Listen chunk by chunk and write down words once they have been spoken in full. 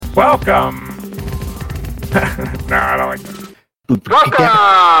Welcome. No, I don't like that. Welcome!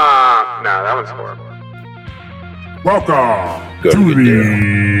 No, that one's horrible. Welcome Go to to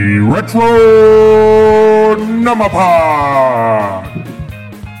the Retro Nomopod.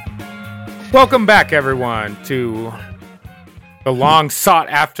 Welcome back, everyone, to the long sought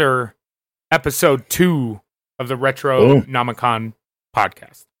after episode 2 of the Retro Nomicon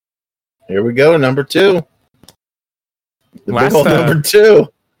podcast. Here we go, number 2. The Last, big old number 2.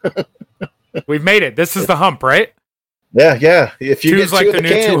 We've made it. This is the hump, right? Yeah. If you Two's get like two the in new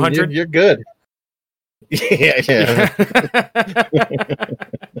can, 200? you're good.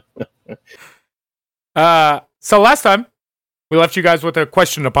 Yeah. So last time, we left you guys with a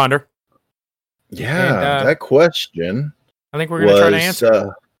question to ponder. Yeah, And, that question I think we're going to try to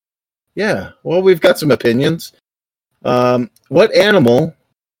answer. Yeah, well, we've got some opinions. What animal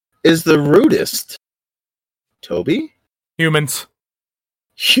is the rudest? Toby? Humans.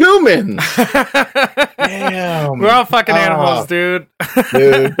 Humans! Damn. We're all fucking animals, dude.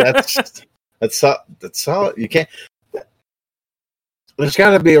 Dude, that's solid. You can't. There's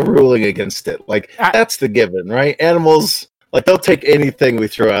got to be a ruling against it. Like, that's the given, right? Animals, like, they'll take anything we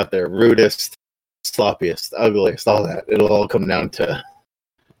throw out there. Rudest, sloppiest, ugliest, all that. It'll all come down to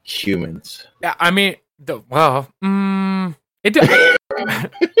humans. Yeah, I mean,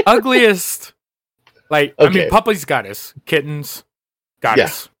 ugliest. Like, okay. I mean, puppies got us. Kittens got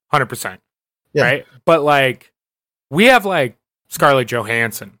us. 100%. Yeah. Right? But, like, we have, like, Scarlett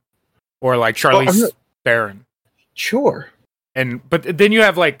Johansson or, like, Charlize Theron. Sure. But then you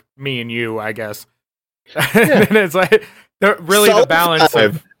have, like, me and you, I guess. Yeah. And it's like, really solid the balance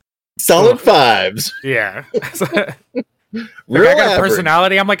of... Solid fives. Yeah. Like, I got a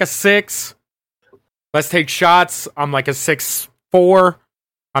personality. I'm like a 6. Let's take shots. I'm like a 6'4".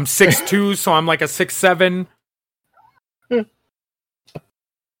 I'm 6'2", so I'm like a 6'7".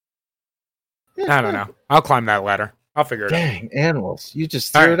 I don't know. I'll climb that ladder. I'll figure it out. Dang, animals. You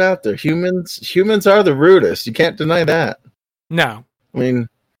just threw it out there. Humans are the rudest. You can't deny that. No. I mean,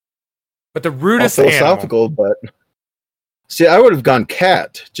 but the rudest philosophical, animal. But see, I would have gone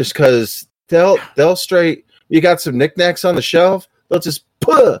cat just because they'll straight. You got some knickknacks on the shelf. They'll just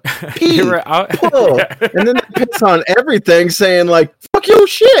pee, and then they piss on everything, saying like "fuck your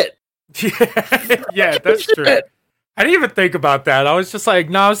shit." Yeah, that's true. I didn't even think about that. I was just like,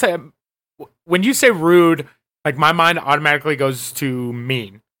 no. I was saying when you say rude, like my mind automatically goes to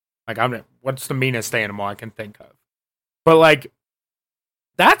mean. Like what's the meanest animal I can think of? But like,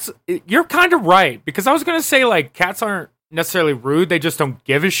 you're kind of right because I was gonna say like cats aren't necessarily rude; they just don't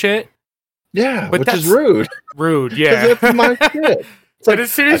give a shit. Yeah, but which is rude. Rude, yeah. That's my shit. It's but like,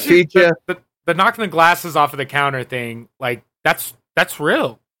 as soon as the knocking the glasses off of the counter thing, like that's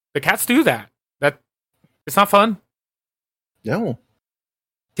real. The cats do that. It's not fun. No.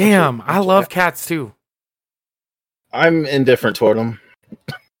 Damn, I love cats too. I'm indifferent toward them.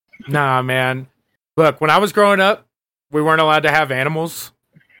 Nah, man. Look, when I was growing up, we weren't allowed to have animals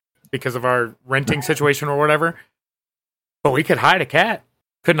because of our renting situation or whatever. But we could hide a cat.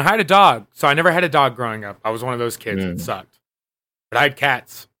 Couldn't hide a dog. So I never had a dog growing up. I was one of those kids that sucked. But I had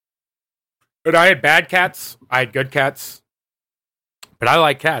cats. But I had bad cats. I had good cats. But I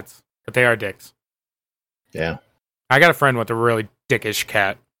like cats. But they are dicks. Yeah. I got a friend with a really dickish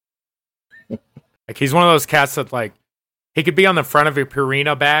cat. Like, he's one of those cats that, like, he could be on the front of a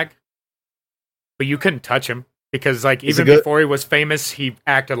Purina bag, but you couldn't touch him. Because, like, even before he was famous, he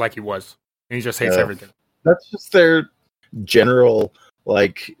acted like he was. And he just hates everything. That's just their general...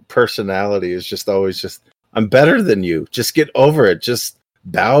 like personality is just always just I'm better than you. Just get over it. Just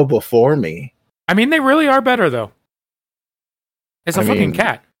bow before me. I mean, they really are better though. It's a fucking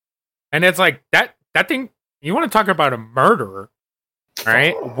cat, and it's like that thing. You want to talk about a murderer,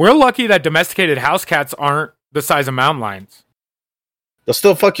 right? We're lucky that domesticated house cats aren't the size of mountain lions. They'll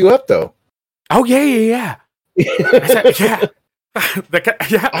still fuck you up though. Oh yeah. Yeah.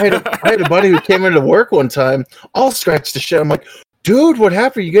 I had a buddy who came into work one time, all scratched to shit. I'm like, dude, what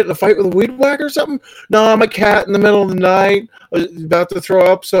happened? You get in a fight with a weed whacker or something? No, I'm a cat in the middle of the night. I was about to throw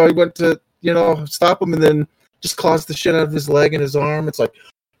up, so I went to, stop him and then just claws the shit out of his leg and his arm. It's like,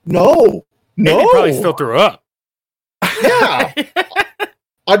 no. He probably still threw up. Yeah.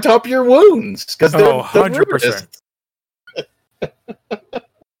 On top of your wounds. Because they're 100%.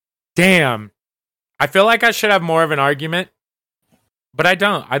 Damn. I feel like I should have more of an argument, but I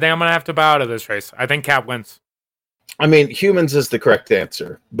don't. I think I'm going to have to bow out of this race. I think cat wins. I mean, humans is the correct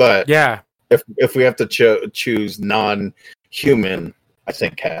answer, but yeah, if we have to choose non-human, I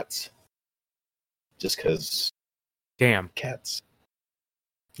think cats. Just because, damn cats.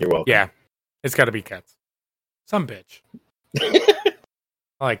 You're welcome. Yeah, it's got to be cats. Some bitch.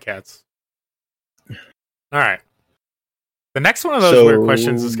 I like cats. All right. The next one of those weird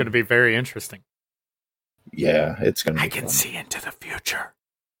questions is going to be very interesting. Yeah, it's going to be I can see into the future.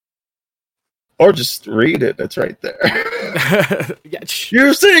 Or just read it. It's right there. Yeah,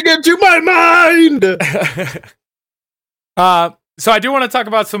 you're seeing into my mind! So I do want to talk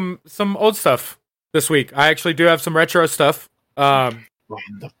about some old stuff this week. I actually do have some retro stuff. I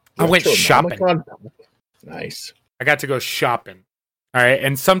went shopping. Nice. I got to go shopping. All right.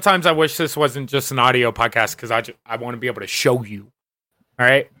 And sometimes I wish this wasn't just an audio podcast because I want to be able to show you. All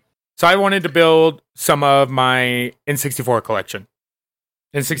right. So I wanted to build some of my N64 collection.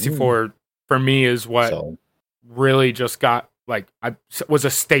 N64 for me is what really just got, like, I was a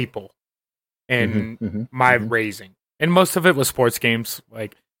staple in my raising. And most of it was sports games.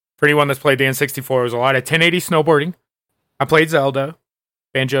 Like, for anyone that's played the N64, it was a lot of 1080 snowboarding. I played Zelda,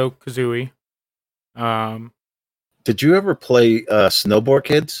 Banjo-Kazooie. Did you ever play Snowboard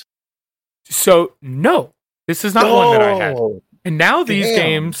Kids? So, no. This is not one that I had. And now these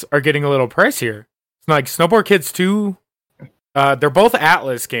games are getting a little pricier. It's like Snowboard Kids 2. They're both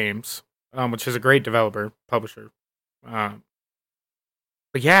Atlas games, which is a great developer, publisher. But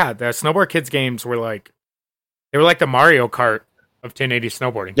yeah, the Snowboard Kids games were like, they were like the Mario Kart of 1080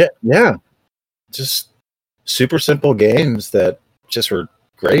 snowboarding. Yeah. Just super simple games that just were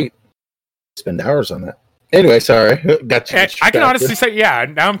great. Spend hours on that. Anyway, sorry. Got you. I can honestly say, yeah,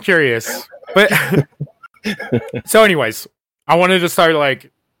 now I'm curious. But so anyways, I wanted to start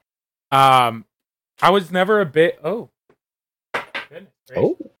like, I was never a bit, goodness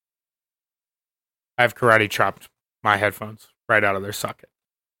gracious. I have karate chopped my headphones right out of their socket.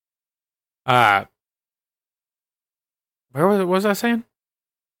 Where was I saying?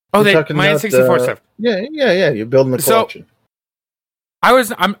 Oh, my N64 stuff. Yeah. You're building the collection. I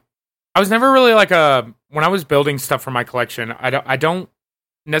was never really like when I was building stuff for my collection, I don't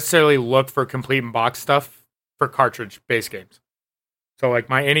necessarily look for complete in box stuff for cartridge based games. So like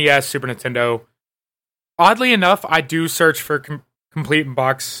my NES, Super Nintendo, oddly enough, I do search for complete in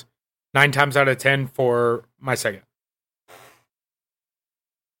box 9 times out of 10 for my Sega.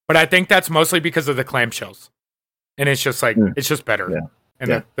 But I think that's mostly because of the clamshells. And it's just like, it's just better. Yeah.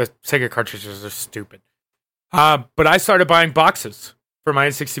 And the Sega cartridges are stupid. But I started buying boxes for my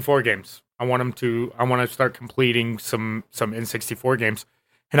N64 games. I want to start completing some N64 games.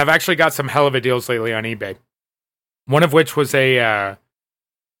 And I've actually got some hell of a deals lately on eBay. One of which was a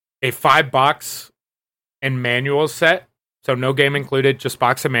 5-box and manual set. So no game included, just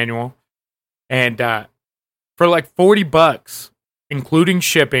box and manual. And for like $40, including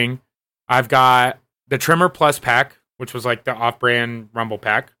shipping, I've got the Trimmer Plus pack, which was like the off-brand Rumble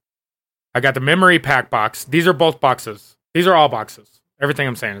pack. I got the memory pack box. These are both boxes. These are all boxes. Everything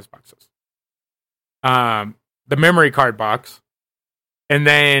I'm saying is boxes. The memory card box. And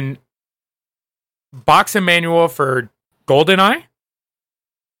then box and manual for GoldenEye.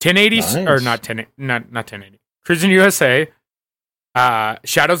 1080, nice. Or not 1080. Cruising USA.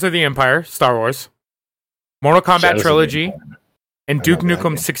 Shadows of the Empire, Star Wars. Mortal Kombat Shadows Trilogy. And Duke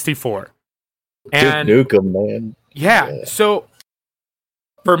Nukem 64. And Duke Nukem, man. Yeah, so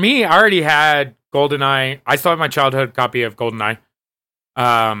for me, I already had GoldenEye. I still have my childhood copy of GoldenEye.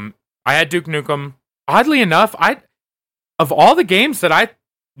 I had Duke Nukem. Oddly enough, of all the games that I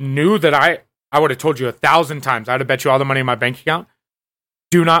knew that I would have told you 1,000 times, I'd have bet you all the money in my bank account,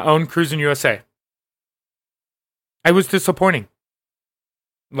 do not own Cruis'n USA. It was disappointing.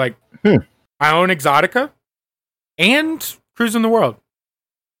 Like, I own Exotica and Cruising the World.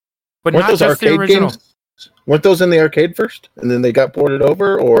 But weren't not just the original. Games? Weren't those in the arcade first? And then they got ported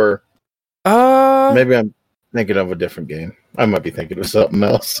over? Or maybe I'm thinking of a different game. I might be thinking of something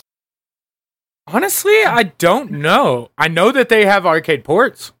else. Honestly, I don't know. I know that they have arcade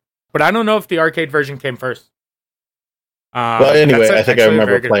ports, but I don't know if the arcade version came first. Well, anyway, I think I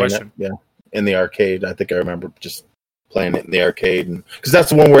remember playing it. Yeah, in the arcade. I think I remember just playing it in the arcade, because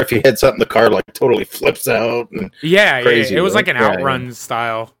that's the one where if you hit something, the car like totally flips out. And crazy, it was like an outrun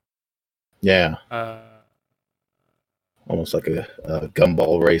style. Yeah. Almost like a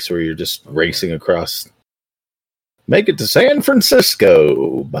gumball race where you're just racing across. Make it to San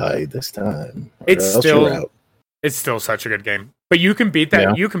Francisco by this time. It's still such a good game. But you can beat that.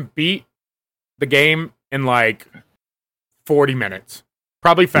 Yeah. You can beat the game in like 40 minutes.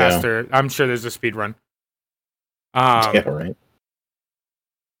 Probably faster. Yeah. I'm sure there's a speed run. Yeah, right.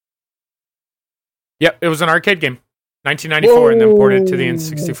 Yep, it was an arcade game. 1994. Whoa. And then ported to the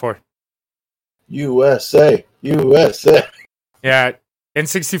N64. USA. Yeah,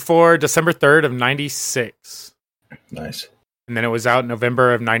 N64, December 3rd of 96. Nice. And then it was out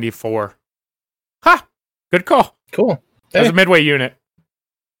November of 94. Ha! Good call. Cool. It was a Midway unit.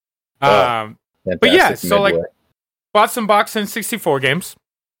 But yeah, Fantastic so Midway. like bought some box in 64 games,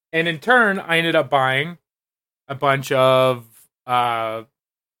 and in turn, I ended up buying a bunch of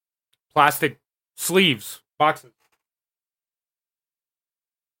plastic sleeves boxes.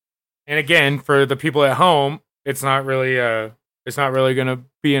 And again, for the people at home, it's not really going to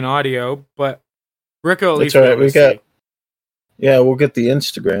be an audio, but Rick will at least That's be right. able to We see. got. Yeah, we'll get the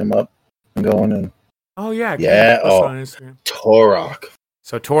Instagram up and going. And Oh yeah, yeah. post Oh, on Instagram. Torok.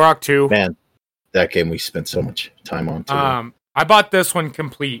 So Turok 2. Man, that game we spent so much time on. Too. I bought this one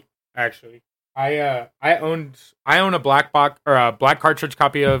complete. Actually, I own a black box or a black cartridge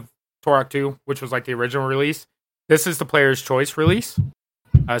copy of Turok 2, which was like the original release. This is the player's choice release,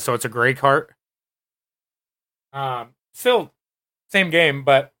 so it's a gray cart. Still same game,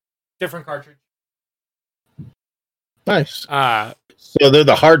 but different cartridge. Nice. So they're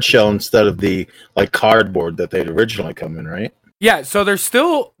the hard shell instead of the like cardboard that they'd originally come in, right? Yeah, so there's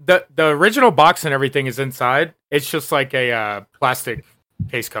still the original box and everything is inside. It's just like a plastic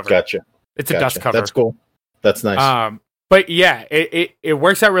case cover. Gotcha. It's a dust cover. That's cool. That's nice. But yeah, it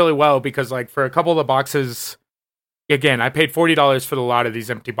works out really well because like for a couple of the boxes, again, I paid $40 for a lot of these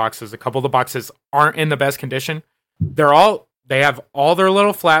empty boxes. A couple of the boxes aren't in the best condition. They have all their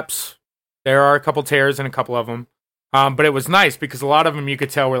little flaps. There are a couple tears in a couple of them. But it was nice because a lot of them you could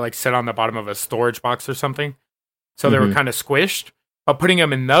tell were like sit on the bottom of a storage box or something. So they were kind of squished. But putting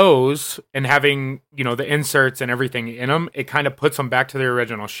them in those and having, the inserts and everything in them, it kind of puts them back to their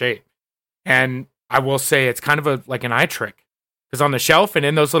original shape. And I will say it's kind of like an eye trick. Because on the shelf and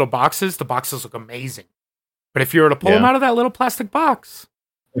in those little boxes, the boxes look amazing. But if you were to pull them out of that little plastic box,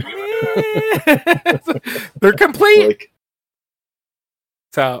 they're complete.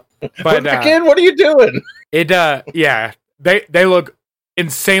 So, but again, what are you doing? Yeah, they look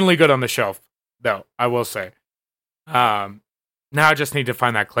insanely good on the shelf, though. I will say. Now I just need to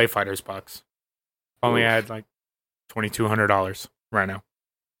find that Clay Fighters box. Only I had like $2,200 right now.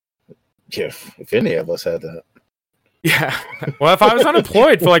 If any of us had that. Yeah. Well, if I was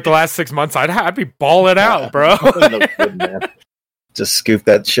unemployed for like the last 6 months, I'd be balling out, bro. No good, man. Just scoop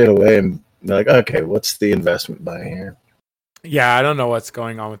that shit away and be like, okay, what's the investment buy here? Yeah, I don't know what's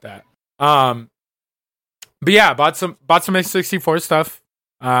going on with that. But yeah, bought some X64 stuff.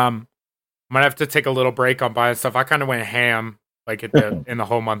 Might have to take a little break on buying stuff. I kind of went ham like in the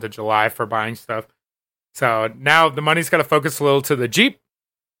whole month of July for buying stuff. So now the money's got to focus a little to the Jeep,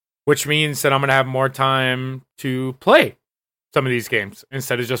 which means that I'm going to have more time to play some of these games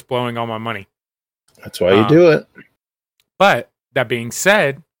instead of just blowing all my money. That's why you do it. But that being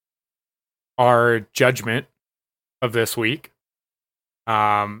said, our judgment of this week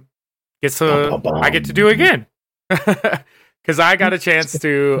I get to do again. Because I got a chance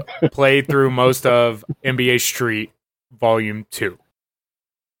to play through most of NBA Street Volume 2.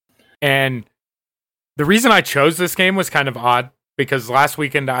 And the reason I chose this game was kind of odd, because last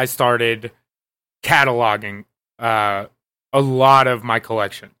weekend I started cataloging a lot of my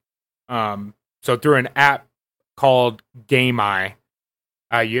collection. So through an app called GameEye,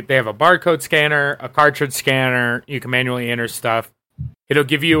 they have a barcode scanner, a cartridge scanner, you can manually enter stuff. It'll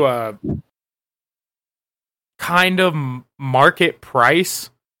give you a kind of market price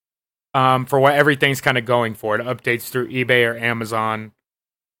for what everything's kind of going for. It updates through eBay or Amazon.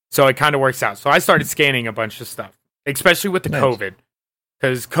 So it kind of works out. So I started scanning a bunch of stuff, especially with the COVID,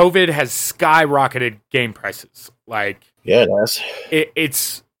 because COVID has skyrocketed game prices. Like, yeah, it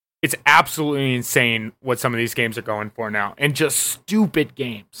has. It's absolutely insane what some of these games are going for now, and just stupid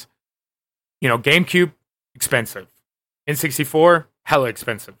games. GameCube, expensive. N64, hella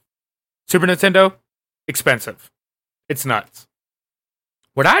expensive. Super Nintendo, expensive. It's nuts.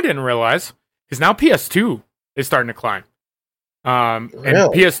 What I didn't realize is now PS2 is starting to climb. And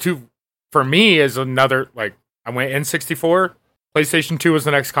PS2 for me is another, like, I went N64, PlayStation 2 was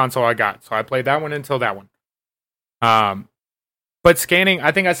the next console I got. So I played that one until that one. But scanning,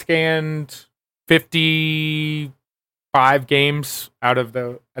 I think I scanned 55 games out of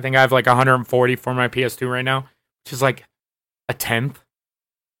I think I have like 140 for my PS2 right now, which is like a tenth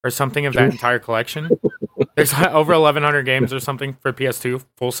or something of that entire collection. There's over 1,100 games or something for PS2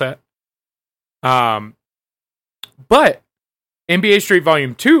 full set. But NBA Street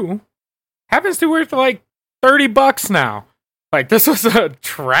Volume 2 happens to be worth like $30 now. Like, this was a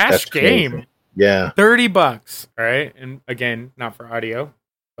trash game. Crazy. Yeah. $30. All right. And again, not for audio,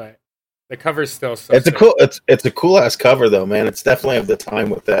 but the cover's still so it's sick. It's a cool ass cover though, man. It's definitely of the time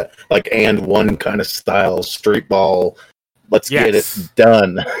with that like and one kind of style street ball. Let's get it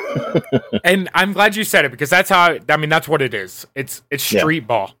done. And I'm glad you said it, because that's how that's what it is. It's street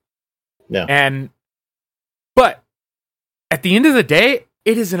ball. Yeah. But at the end of the day,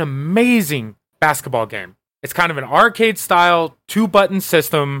 It is an amazing basketball game. It's kind of an arcade style 2-button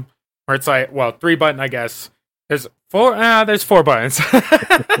system, where it's like, well, 3-button, I guess. There's 4 buttons.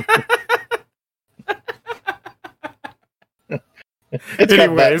 It's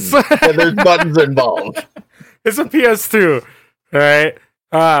Anyways, there's buttons involved. It's a PS2, all right?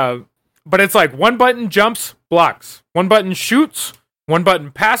 But it's like 1 button jumps, blocks. 1 button shoots. 1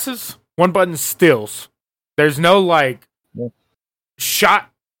 button passes. 1 button steals. There's no like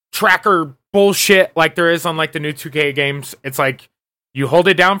shot tracker bullshit like there is on like the new 2K games. It's like you hold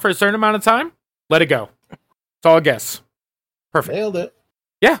it down for a certain amount of time, let it go. It's all a guess. Perfect. Nailed it.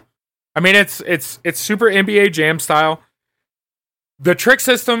 Yeah. I mean, it's super NBA Jam style. The trick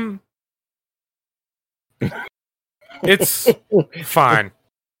system, it's fine.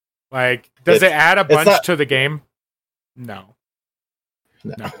 Like, does it add a bunch to the game? No.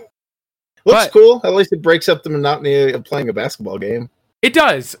 Looks cool. At least it breaks up the monotony of playing a basketball game. It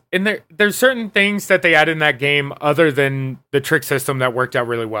does. And there's certain things that they add in that game other than the trick system that worked out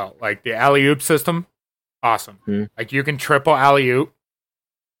really well. Like the alley-oop system. Awesome. Like you can triple alley-oop.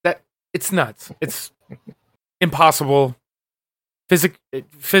 It's nuts. It's impossible.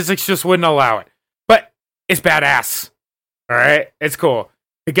 Physics just wouldn't allow it. But it's badass. All right? It's cool.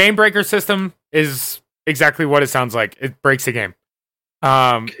 The game breaker system is exactly what it sounds like. It breaks the game.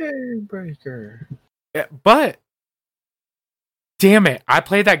 Game breaker. Yeah, but damn it, I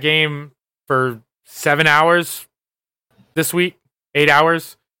played that game for 7 hours this week, 8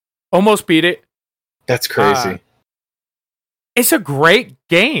 hours, almost beat it. That's crazy. It's a great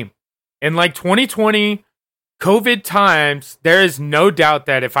game. In like 2020 COVID times, there is no doubt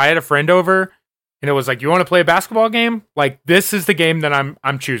that if I had a friend over and it was like, you want to play a basketball game? Like, this is the game that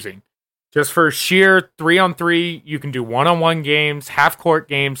I'm choosing. Just for sheer 3-on-3, you can do 1-on-1 games, half court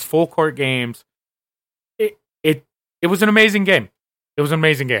games, full court games. It was an amazing game. It was an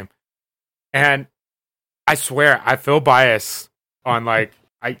amazing game. And I swear, I feel biased on like,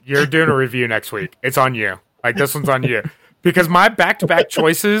 you're doing a review next week. It's on you. Like, this one's on you. Because my back-to-back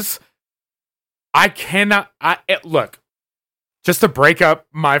choices, I cannot, look, just to break up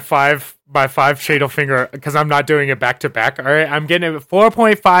my five Cheeto finger, because I'm not doing it back-to-back, all right? I'm getting it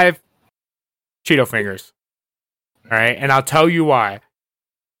 4.5 Cheeto fingers. All right? And I'll tell you why.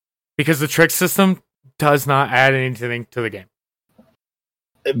 Because the trick system does not add anything to the game.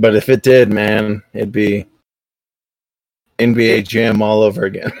 But if it did, man, it'd be NBA Jam all over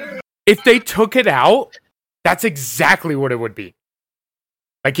again. If they took it out, that's exactly what it would be.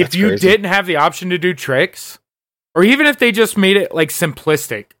 Like, if you didn't have the option to do tricks, or even if they just made it like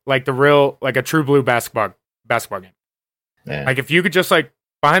simplistic, like the real, like a true blue basketball game. Yeah. Like, if you could just like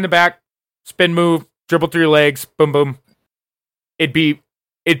behind the back, spin move, dribble through your legs, boom, boom. It'd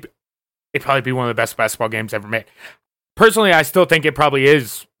probably be one of the best basketball games ever made. Personally, I still think it probably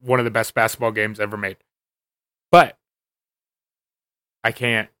is one of the best basketball games ever made. But I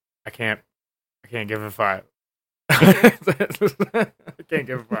can't give it a 5. I can't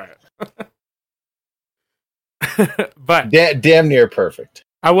give it a 5. But damn near perfect.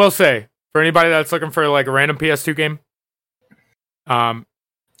 I will say, for anybody that's looking for like a random PS2 game,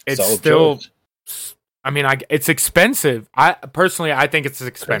 it's solid still choice. I mean, it's expensive. I think it's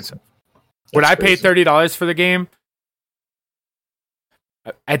expensive. Would I pay $30 for the game?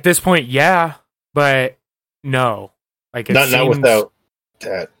 At this point, yeah, but no. Like, not without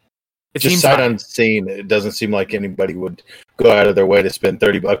that. Just sight unseen, it doesn't seem like anybody would go out of their way to spend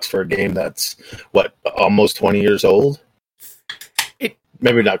 $30 for a game that's almost 20 years old.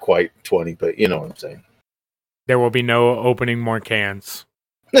 Maybe not quite 20, but you know what I'm saying. There will be no opening more cans.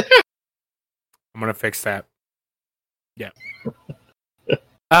 I'm gonna fix that. Yeah.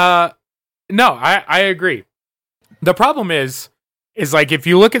 No, I agree. The problem is like, if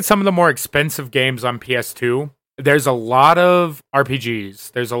you look at some of the more expensive games on PS2, there's a lot of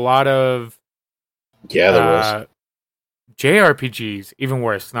RPGs. There's a lot of there was JRPGs, even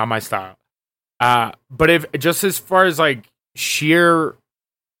worse, not my style. But if just as far as like sheer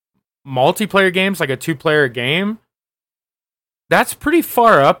multiplayer games, like a 2-player game, that's pretty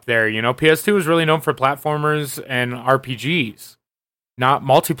far up there. You know, PS2 is really known for platformers and RPGs, not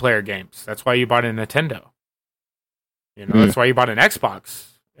multiplayer games. That's why you bought a Nintendo. You know, that's why you bought an Xbox.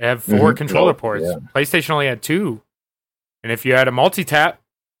 It had 4 controller ports. Yeah. PlayStation only had 2. And if you had a multi-tap,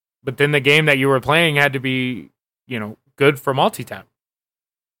 but then the game that you were playing had to be, you know, good for multi-tap.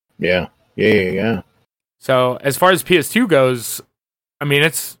 Yeah. So as far as PS2 goes, I mean,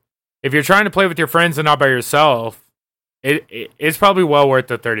 if you're trying to play with your friends and not by yourself, it's probably well worth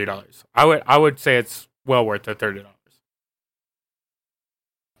the $30. I would say it's well worth the $30.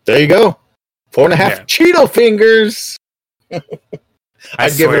 There you go. 4.5 Cheeto fingers.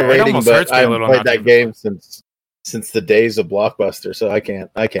 I'd give it a rating, almost but hurts me I a haven't little played not to that give it a game since the days of Blockbuster, so I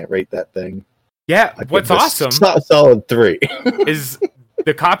can't rate that thing. Yeah, I give what's this awesome solid 3. is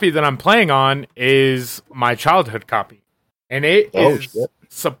the copy that I'm playing on is my childhood copy. And it is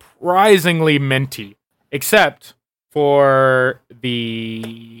surprisingly minty, except for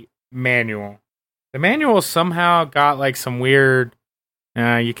the manual. The manual somehow got like some weird,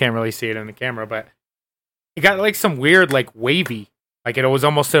 you can't really see it in the camera, but it got like some weird, like wavy. Like it was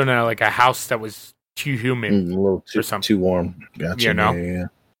almost in a house that was too humid a little or something. too warm. Gotcha. You know? Yeah.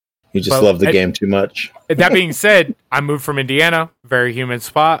 You just love the game too much. That being said, I moved from Indiana, very humid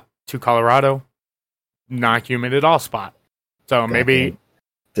spot, to Colorado, not humid at all spot. So maybe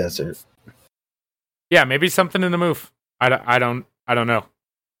desert. Yeah, maybe something in the move. I don't know.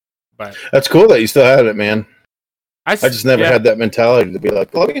 But that's cool that you still had it, man. I just never had that mentality to be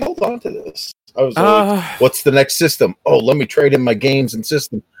like, let me hold on to this. I was like, what's the next system? Oh, let me trade in my games and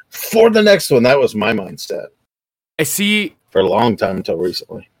system for the next one. That was my mindset. I see. For a long time until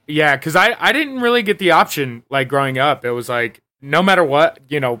recently. Yeah, because I didn't really get the option like growing up. It was like, no matter what,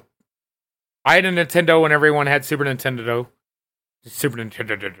 I had a Nintendo when everyone had Super Nintendo.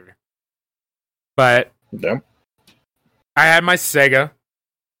 But I had my Sega.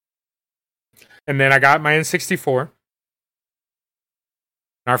 And then I got my N64.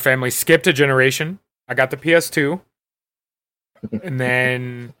 Our family skipped a generation. I got the PS2. And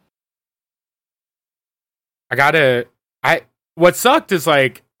then what sucked is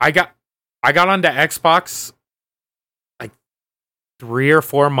like I got onto Xbox like 3 or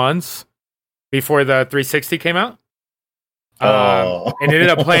 4 months before the 360 came out. And ended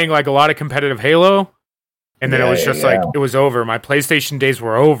up playing like a lot of competitive Halo. And then it was just like it was over. My PlayStation days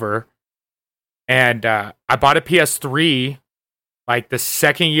were over. And I bought a PS3 like the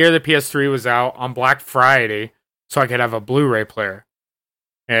second year the PS3 was out on Black Friday so I could have a Blu-ray player.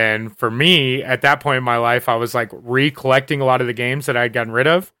 And for me, at that point in my life, I was like recollecting a lot of the games that I had gotten rid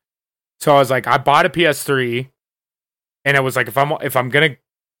of. So I was like, I bought a PS3 and it was like, if I'm going to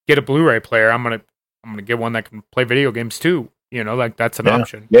get a Blu-ray player, I'm going to get one that can play video games too. Like that's an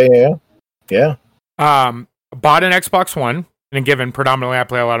option. Yeah. Bought an Xbox One, and given predominantly I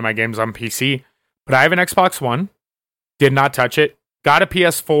play a lot of my games on PC, but I have an Xbox One, did not touch it. Got a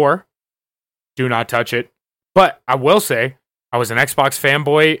PS4, do not touch it. But I will say, I was an Xbox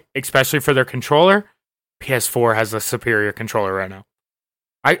fanboy, especially for their controller. PS4 has a superior controller right now.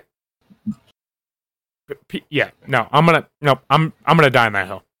 I'm gonna die on that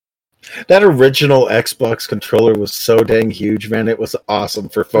hill. That original Xbox controller was so dang huge, man. It was awesome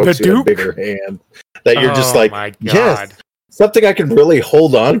for folks who have bigger hands. That you're just like, my God. Yes, something I can really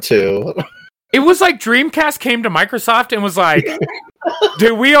hold on to. It was like Dreamcast came to Microsoft and was like,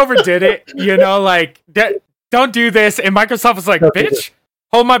 dude, we overdid it. Like, don't do this. And Microsoft was like, bitch,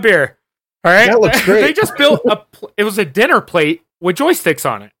 hold my beer. All right? That looks great. They just built it was a dinner plate with joysticks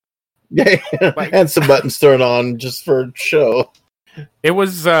on it. Yeah, and some buttons thrown on just for show. It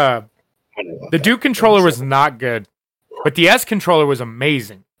was, the Duke controller was not good, but the S controller was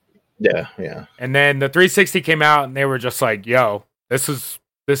amazing. Yeah. And then the 360 came out and they were just like, yo, this is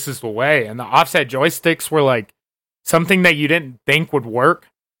the way. And the offset joysticks were like something that you didn't think would work,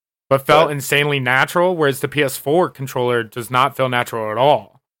 but felt insanely natural, whereas the PS4 controller does not feel natural at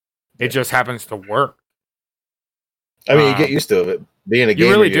all. It just happens to work. I mean, you get used to it. Being a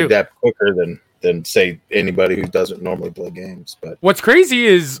gamer, you adapt quicker than say anybody who doesn't normally play games. But what's crazy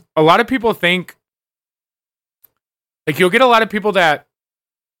is a lot of people think, like, you'll get a lot of people that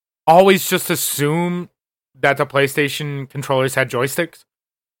always just assume that the PlayStation controllers had joysticks.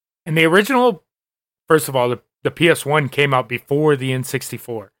 And the original, first of all, the PS1 came out before the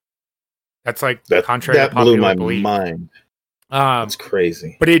N64. That's like contrary to popular belief. That blew my mind. That's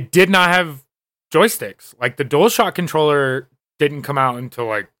crazy. But it did not have joysticks. Like the DualShock controller didn't come out until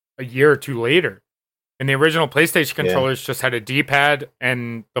like a year or two later. And the original PlayStation controllers just had a D-pad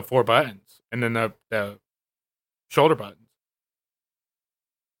and the 4 buttons. And then the shoulder buttons.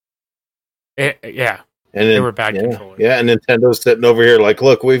 And then, they were bad controllers. Yeah, and Nintendo's sitting over here like,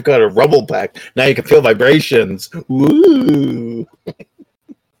 look, we've got a rumble pack. Now you can feel vibrations. Woo!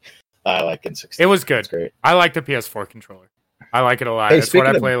 I like N64. It was good. Great. I like the PS4 controller. I like it a lot. That's what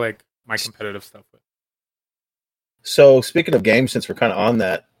I play like my competitive stuff with. So, speaking of games, since we're kind of on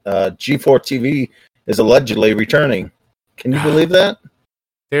that, G4 TV is allegedly returning. Can you believe that?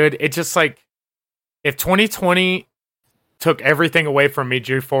 Dude, it just like, if 2020 took everything away from me,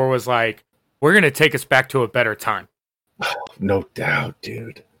 G4 was like, we're going to take us back to a better time. No doubt,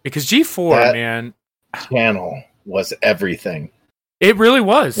 dude. Because G4, that man. Channel was everything. It really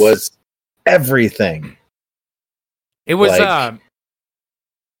was. Was everything. It was, like,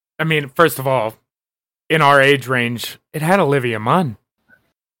 I mean, first of all, in our age range, it had Olivia Munn.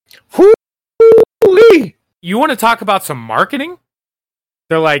 Whoo-wee. You want to talk about some marketing?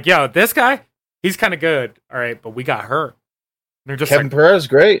 They're like, yo, this guy, he's kind of good. All right, but we got her. And they're just Kevin like, Pereira's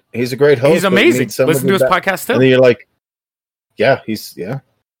great. He's a great host. he's amazing. Listen to his podcast too. And then you're like, yeah.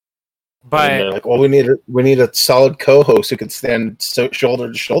 But and they're like, well, we need a solid co-host who can stand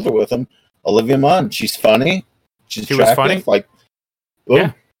shoulder to shoulder with him. Olivia Munn. She's funny. She was funny. Like, boom.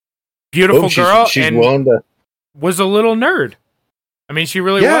 Yeah. Beautiful girl. She's and willing to. was a little nerd. I mean, she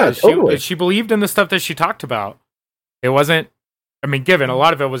really was. Totally. She believed in the stuff that she talked about. It wasn't, I mean, given a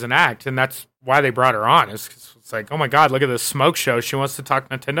lot of it was an act, and that's why they brought her on. It's like, oh my God, look at this smoke show. She wants to talk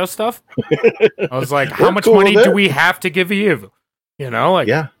Nintendo stuff. I was like, how much money do we have to give you? You know, like,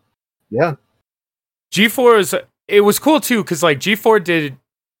 yeah. G4 it was cool too, because like G4 did,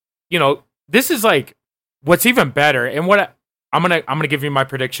 you know, this is like what's even better, and what I'm gonna give you my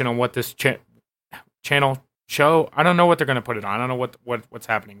prediction on what this channel show. I don't know what they're gonna put it on. I don't know what's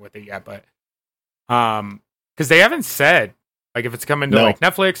happening with it yet, but because they haven't said like if it's coming to like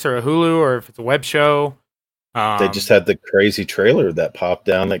Netflix or a Hulu or if it's a web show. They just had the crazy trailer that popped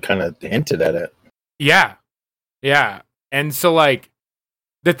down that kind of hinted at it. Yeah, and so like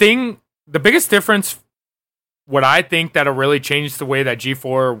the biggest difference, what I think that'll really change the way that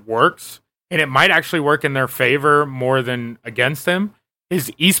G4 works, and it might actually work in their favor more than against them, is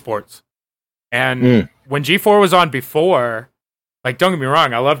esports. And when G4 was on before, like, don't get me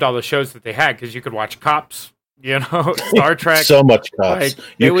wrong, I loved all the shows that they had because you could watch Cops, you know, Star Trek. So much Cops. Like,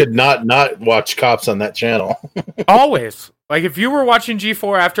 you could not watch Cops on that channel. Always. Like, if you were watching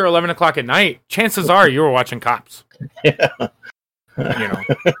G4 after 11 o'clock at night, chances are you were watching Cops. Yeah. You know,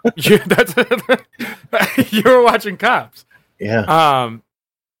 you were watching Cops. Yeah.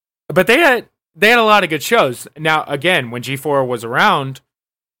 But they had a lot of good shows. Now, again, when G4 was around,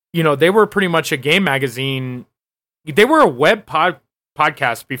 you know, they were pretty much a game magazine. They were a web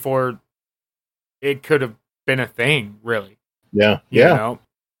podcast before it could have been a thing, really. Yeah. You know?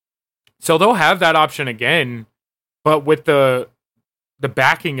 So they'll have that option again, but with the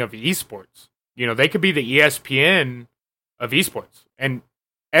backing of esports. You know, they could be the ESPN of esports. And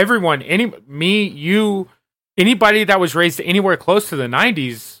everyone, me, you, anybody that was raised anywhere close to the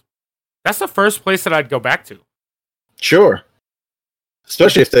 90s, that's the first place that I'd go back to. Sure.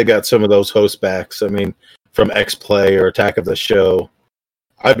 Especially if they got some of those host backs. I mean, from X-Play or Attack of the Show.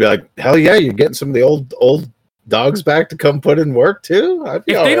 I'd be like, hell yeah, you're getting some of the old dogs back to come put in work too? If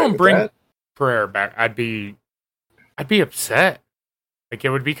they don't bring Pereira back, I'd be upset. Like,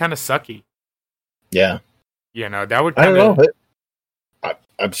 it would be kind of sucky. Yeah. You know, that would I don't know.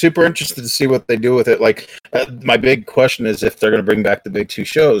 I'm super interested to see what they do with it. Like, my big question is if they're going to bring back the big two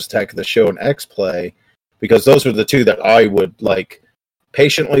shows, Attack of the Show and X-Play, because those are the two that I would, like,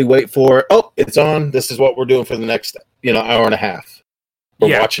 patiently wait for. Oh, it's on. This is what we're doing for the next, hour and a half.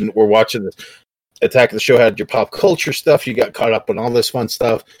 We're watching this. Attack of the Show had your pop culture stuff. You got caught up on all this fun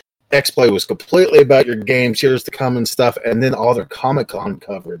stuff. X-Play was completely about your games. Here's the common stuff. And then all their Comic-Con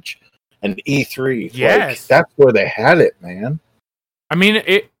coverage and E3. Yes. Like, that's where they had it, man. I mean,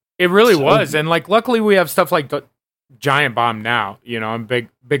 it really was. And, like, luckily we have stuff like the Giant Bomb now. You know, I'm a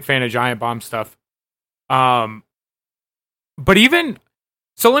big fan of Giant Bomb stuff. But even...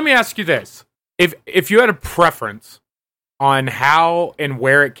 So let me ask you this. If you had a preference on how and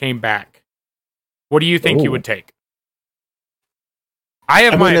where it came back, what do you think you would take? I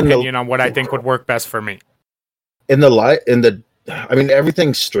have my opinion on what I think would work best for me.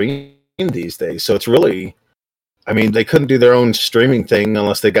 Everything's streamed these days, so it's really, they couldn't do their own streaming thing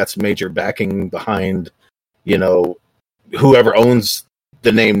unless they got some major backing behind, whoever owns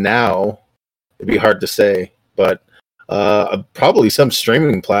the name now. It'd be hard to say, but probably some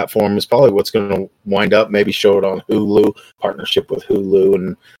streaming platform is probably what's going to wind up. Maybe show it on Hulu, partnership with Hulu,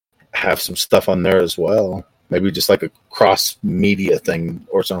 and have some stuff on there as well. Maybe just like a cross media thing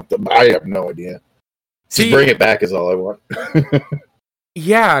or something. I have no idea. Just bring it back is all I want.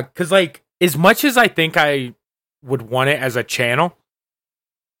 Yeah, because like as much as I think I would want it as a channel,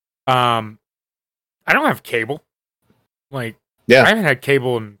 I don't have cable. Like, I haven't had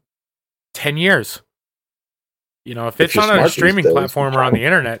cable in 10 years. If it's on a streaming platform or on the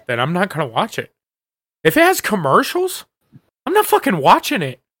internet, then I'm not going to watch it. If it has commercials, I'm not fucking watching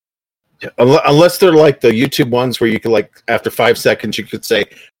it. Yeah, unless they're like the YouTube ones where you can, like, after 5 seconds, you could say,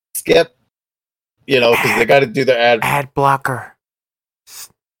 skip, because they got to do their ad blocker.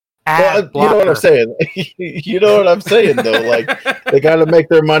 You know what I'm saying? You know what I'm saying, though? Like, they got to make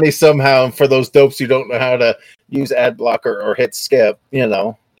their money somehow. And for those dopes who don't know how to use ad blocker or hit skip, let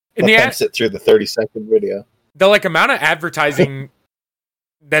them sit through the 30-second video. The amount of advertising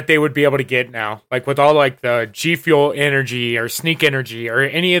that they would be able to get now, like with all like the G Fuel Energy or Sneak Energy or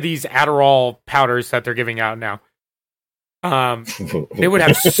any of these Adderall powders that they're giving out now. They would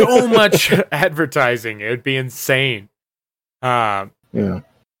have so much advertising. It would be insane. Yeah.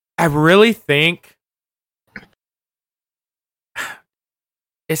 I really think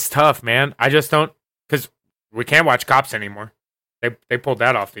it's tough, man. I just don't, because we can't watch Cops anymore. They pulled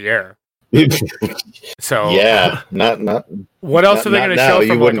that off the air. So yeah, not. What else are they going to show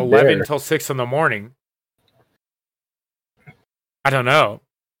from like 11 dare. till 6 in the morning? I don't know.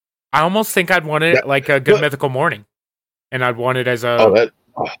 I almost think I'd want it like a Good Mythical Morning, and I'd want it as a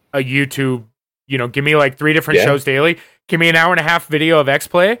YouTube. You know, give me like 3 different shows daily. Give me an hour and a half video of X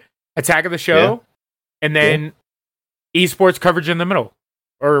Play, Attack of the Show, and then esports coverage in the middle,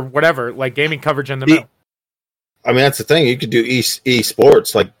 or whatever, like gaming coverage in the middle. I mean, that's the thing. You could do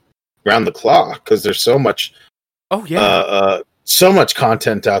esports like round the clock because there's so much. Oh yeah, so much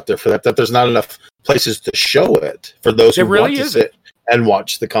content out there for that there's not enough places to show it for those who want to sit and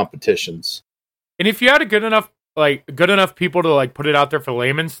watch the competitions. And if you had a good enough people to like put it out there for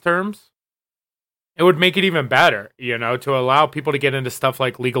layman's terms, it would make it even better, you know, to allow people to get into stuff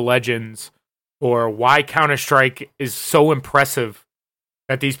like League of Legends or why Counter-Strike is so impressive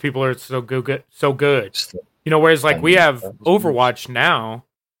that these people are so good. You know, whereas like we have Overwatch now,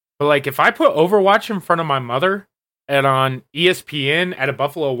 but like if I put Overwatch in front of my mother and on ESPN at a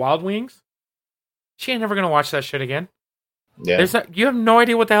Buffalo Wild Wings, she ain't never gonna watch that shit again. Yeah, you have no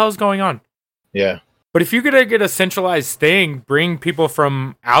idea what the hell is going on. Yeah. But if you're going to get a centralized thing, bring people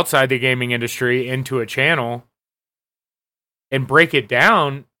from outside the gaming industry into a channel and break it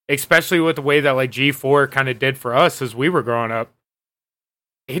down, especially with the way that like G4 kind of did for us as we were growing up,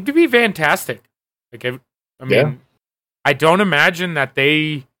 it'd be fantastic. Like, I don't imagine that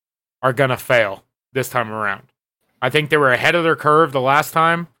they are going to fail this time around. I think they were ahead of their curve the last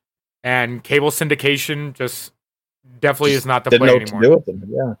time, and cable syndication just definitely is not the play anymore. Didn't know what to do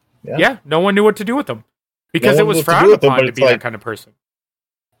with them. Yeah, no one knew what to do with them because it was frowned upon to be that kind of person.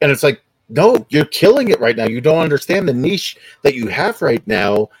 And it's like, no, you're killing it right now. You don't understand the niche that you have right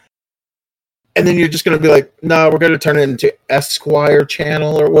now. And then you're just going to be like, no, we're going to turn it into Esquire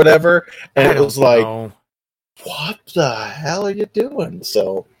channel or whatever. And it was like, what the hell are you doing?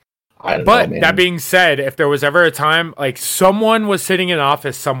 So, I don't know, man. That being said, if there was ever a time, like someone was sitting in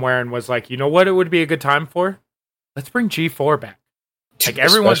office somewhere and was like, you know what it would be a good time for? Let's bring G4 back. Like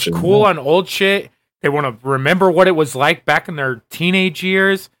everyone's cool on old shit. They want to remember what it was like back in their teenage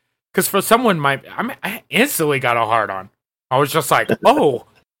years. Because for someone, I instantly got a hard on. I was just like, oh,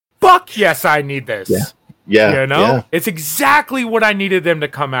 fuck yes, I need this. Yeah. You know? It's exactly what I needed them to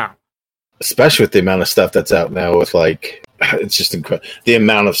come out. Especially with the amount of stuff that's out now with like, it's just incredible. The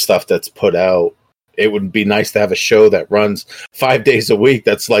amount of stuff that's put out. It would be nice to have a show that runs 5 days a week.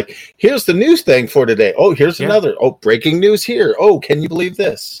 That's like, here's the news thing for today. Oh, here's another. Oh, breaking news here. Oh, can you believe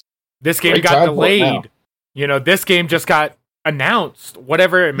this? This game got delayed. You know, this game just got announced,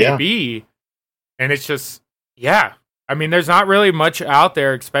 whatever it may be. And it's just, I mean, there's not really much out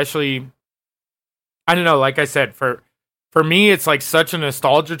there, especially, I don't know, like I said, for me, it's like such a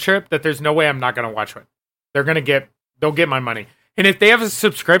nostalgia trip that there's no way I'm not going to watch it. They'll get my money. And if they have a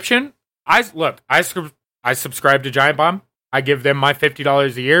subscription, I subscribe to Giant Bomb. I give them my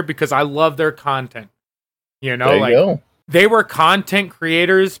 $50 a year because I love their content. You know, they were content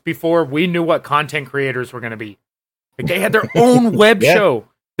creators before we knew what content creators were going to be. Like they had their own web show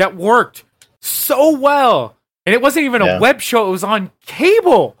that worked so well. And it wasn't even a web show. It was on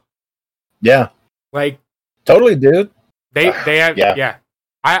cable. Yeah. Like totally, dude. They have,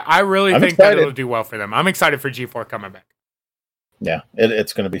 I really think that it'll do well for them. I'm excited for G4 coming back. Yeah,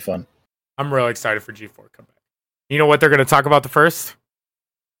 it's going to be fun. I'm really excited for G4 to come back. You know what they're going to talk about the first?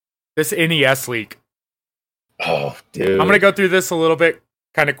 This NES leak. Oh, dude. I'm going to go through this a little bit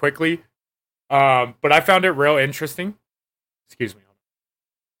kind of quickly. But I found it real interesting. Excuse me.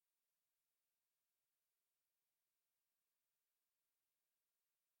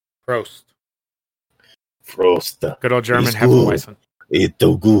 Prost. Good old German Hefeweizen. It's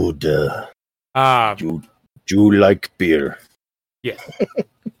so good. You like beer. Yeah.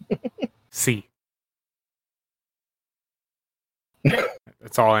 See.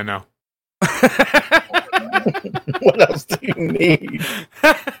 That's all I know. What else do you need?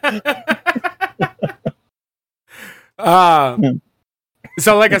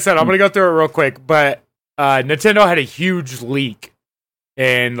 So like I said, I'm going to go through it real quick, but Nintendo had a huge leak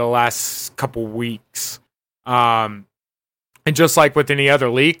in the last couple weeks. And just like with any other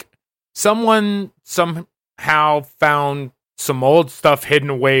leak, someone somehow found some old stuff hidden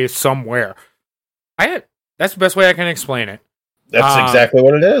away somewhere. That's the best way I can explain it. That's exactly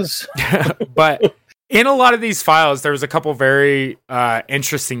what it is. But in a lot of these files, there was a couple very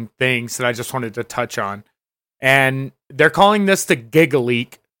interesting things that I just wanted to touch on. And they're calling this the Giga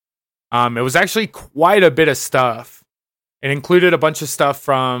Leak. It was actually quite a bit of stuff. It included a bunch of stuff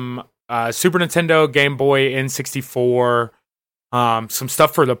from Super Nintendo, Game Boy, N64, some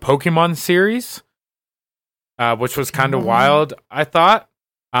stuff for the Pokemon series, which was kind of wild, I thought.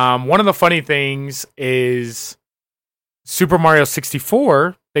 One of the funny things is Super Mario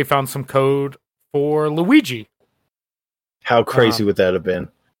 64, they found some code for Luigi. How crazy would that have been?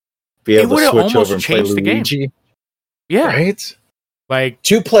 Be able to switch over and play Luigi? Yeah. Right? Like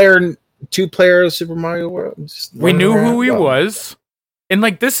two-player Super Mario World. We knew who he was. And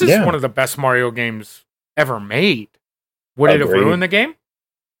like this is one of the best Mario games ever made. Would it have ruined the game?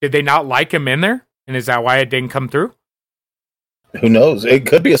 Did they not like him in there? And is that why it didn't come through? Who knows? It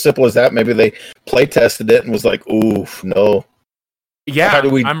could be as simple as that. Maybe they play tested it and was like, "Oof, no." Yeah. How do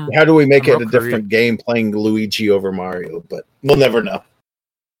we make it a different game playing Luigi over Mario? But we'll never know.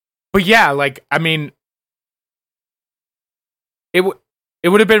 But yeah, like I mean, it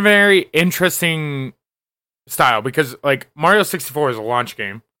would have been very interesting style because like Mario 64 is a launch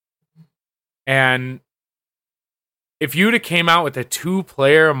game, and if you'd have came out with a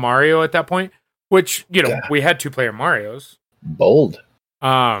 2-player Mario at that point, which we had 2-player Marios. Bold.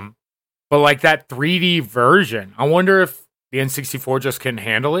 But like that 3D version, I wonder if the N64 just couldn't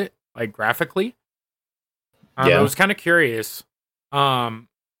handle it, like graphically. I was kind of curious. But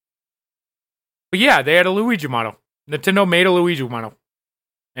yeah, they had a Luigi model. Nintendo made a Luigi model.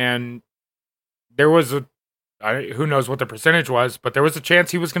 And there was who knows what the percentage was, but there was a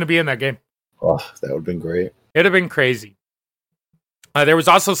chance he was going to be in that game. Oh, that would have been great. It'd have been crazy. There was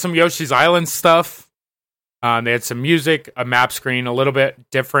also some Yoshi's Island stuff. They had some music, a map screen, a little bit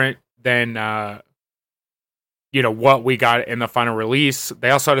different than what we got in the final release.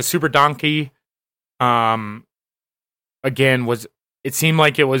 They also had a Super Donkey. Again, it seemed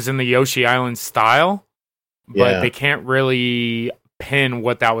like it was in the Yoshi Island style, but they can't really pin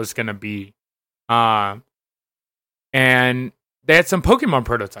what that was going to be. And they had some Pokemon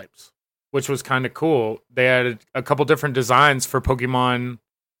prototypes, which was kind of cool. They had a couple different designs for Pokemon.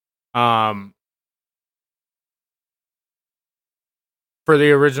 For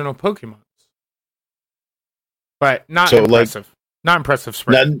the original Pokemons. But not impressive. Like, not impressive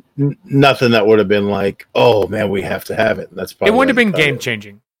spread. Nothing that would have been like, oh man, we have to have it. That's probably it wouldn't have been game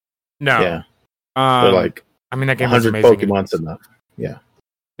changing. No. Yeah. Like I mean that game was amazing. 100 Pokemon's enough. Yeah.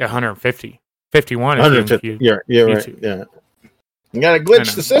 150. 51 150. Yeah, right. Yeah. You gotta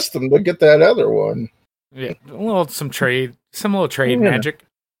glitch the system to get that other one. Yeah. Some little trade magic.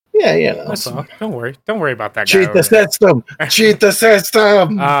 Yeah, that's all. Don't worry about that guy. Cheat the system. Cheat the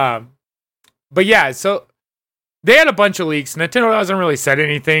system. But yeah, so they had a bunch of leaks. Nintendo hasn't really said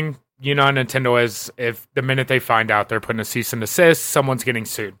anything. Nintendo is if the minute they find out they're putting a cease and desist, someone's getting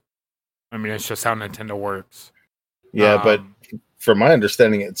sued. I mean, it's just how Nintendo works. Yeah, but from my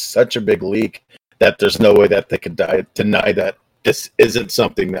understanding, it's such a big leak that there's no way that they could deny that this isn't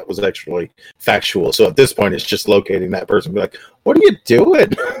something that was actually factual. So at this point, it's just locating that person and be like, what are you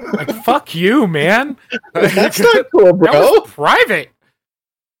doing? Like, fuck you, man. That's not cool, bro. That was private.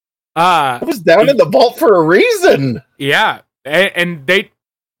 I was down in the vault for a reason. Yeah. And they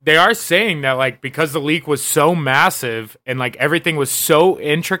are saying that, like, because the leak was so massive and, like, everything was so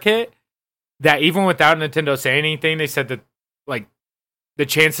intricate that even without Nintendo saying anything, they said that, like, the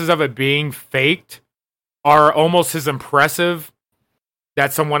chances of it being faked are almost as impressive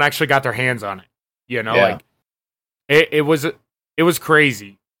that someone actually got their hands on it. Like it was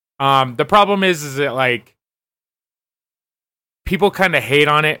crazy. The problem is that like people kind of hate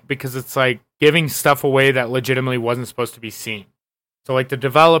on it because it's like giving stuff away that legitimately wasn't supposed to be seen. So like the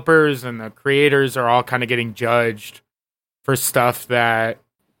developers and the creators are all kind of getting judged for stuff that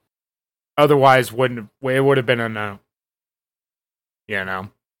otherwise would have been a no.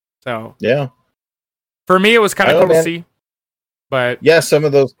 So yeah. For me, it was kind of cool to see, but yeah, some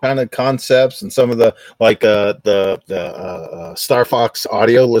of those kind of concepts and some of the like the Star Fox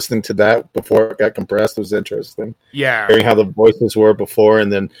audio, listening to that before it got compressed was interesting. Yeah, hearing how the voices were before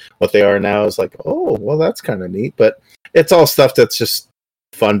and then what they are now is like, oh, well, that's kind of neat. But it's all stuff that's just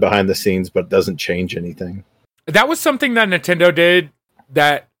fun behind the scenes, but doesn't change anything. That was something that Nintendo did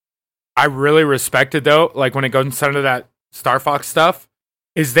that I really respected, though. Like when it goes into that Star Fox stuff,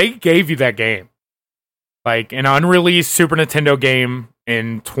 is they gave you that game. Like an unreleased Super Nintendo game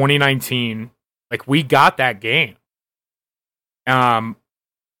in 2019, like we got that game,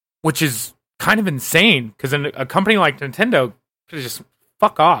 which is kind of insane because a company like Nintendo could just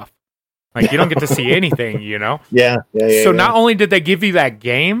fuck off. Like, you don't get to see anything, you know? Yeah. So not only did they give you that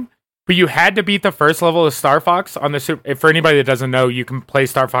game, but you had to beat the first level of Star Fox on the Super. For anybody that doesn't know, you can play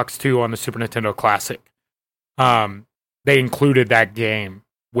Star Fox 2 on the Super Nintendo Classic. They included that game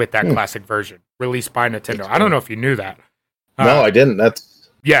with that classic version released by Nintendo. I don't know if you knew that. No, I didn't. That's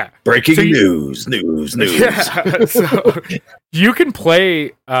breaking news. Yeah, so you can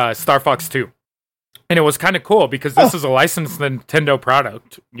play Star Fox 2. And it was kind of cool because this is a licensed Nintendo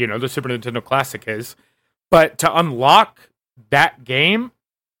product. You know, the Super Nintendo Classic is. But to unlock that game,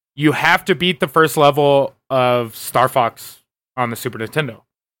 you have to beat the first level of Star Fox on the Super Nintendo.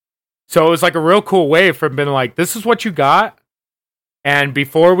 So it was like a real cool way for being like, this is what you got. And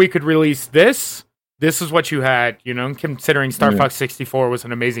before we could release this is what you had, you know, considering Star Fox 64 was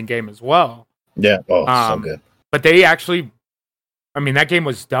an amazing game as well. Yeah. Oh, so good. But they actually, I mean, that game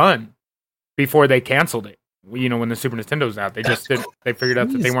was done before they canceled it. You know, when the Super Nintendo was out, they just they figured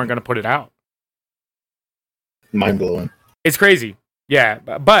out that they weren't going to put it out. Mind blowing. It's crazy. Yeah.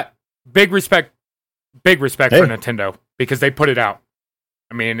 But big respect for Nintendo because they put it out.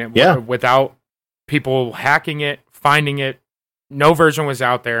 I mean, without people hacking it, finding it, no version was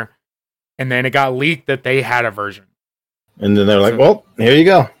out there. And then it got leaked that they had a version. And then they're like, well, here you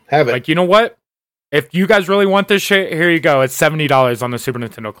go. Have it. Like, you know what? If you guys really want this shit, here you go. It's $70 on the Super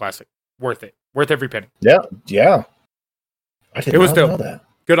Nintendo Classic. Worth it. Worth every penny. Yeah. I did not know that.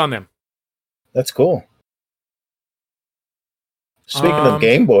 Good on them. That's cool. Speaking of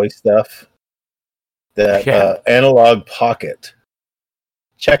Game Boy stuff, that Analog Pocket.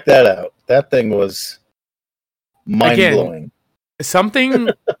 Check that out. That thing was mind-blowing. Something,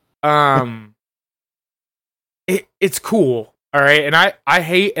 it's cool, all right? And I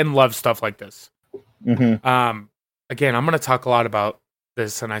hate and love stuff like this. Mm-hmm. Again, I'm going to talk a lot about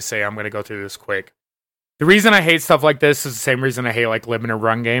this, and I say I'm going to go through this quick. The reason I hate stuff like this is the same reason I hate like limited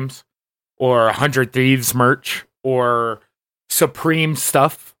run games or 100 Thieves merch or Supreme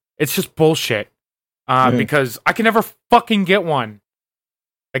stuff. It's just bullshit because I can never fucking get one.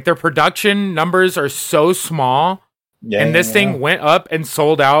 Like, their production numbers are so small, and this thing went up and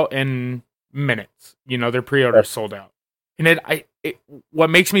sold out in minutes. You know, their pre-order sold out. And what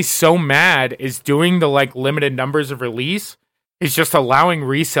makes me so mad is doing the like limited numbers of release is just allowing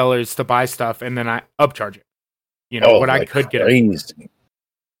resellers to buy stuff and then I upcharge it. You know, what I could get.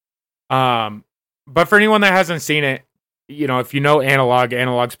 But for anyone that hasn't seen it, you know, if you know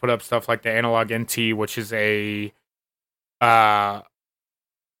Analog's put up stuff like the Analog NT, which is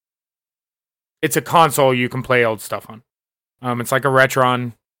it's a console you can play old stuff on. It's like a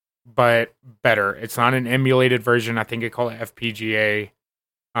Retron, but better. It's not an emulated version. I think they call it FPGA,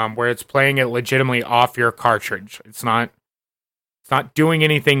 where it's playing it legitimately off your cartridge. It's not doing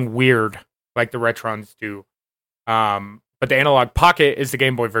anything weird like the Retrons do. But the Analog Pocket is the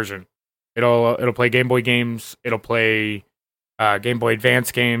Game Boy version. It'll play Game Boy games. It'll play Game Boy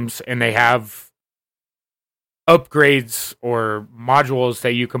Advance games, and they have upgrades or modules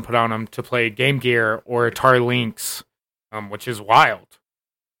that you can put on them to play Game Gear or Atari Lynx, which is wild.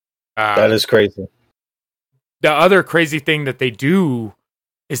 That is crazy. The other crazy thing that they do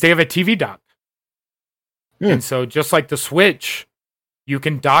is they have a TV dock. And so just like the Switch, you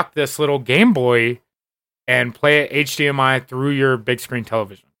can dock this little Game Boy and play it HDMI through your big screen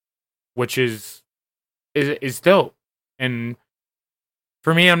television, which is dope. And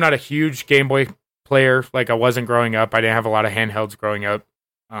for me, I'm not a huge Game Boy player like I wasn't growing up. I didn't have a lot of handhelds growing up.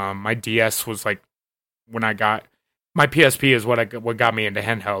 My DS was like when I got my PSP is what got me into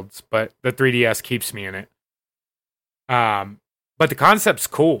handhelds, but the 3DS keeps me in it. But the concept's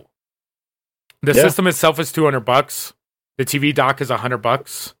cool. The system itself is $200. The TV dock is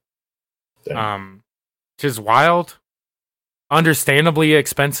 $100. Which is wild. Understandably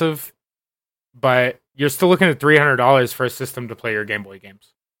expensive, but you're still looking at $300 for a system to play your Game Boy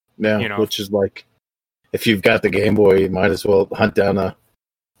games. Yeah, you know? Which is like, if you've got the Game Boy, you might as well hunt down a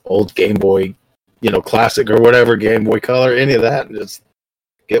old Game Boy, you know, classic or whatever, Game Boy Color, any of that, and just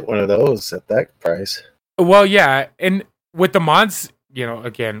get one of those at that price. Well, yeah, and with the mods, you know,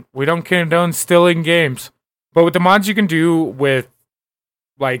 again, we don't condone stealing games, but with the mods you can do with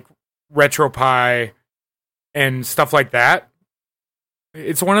like RetroPie and stuff like that,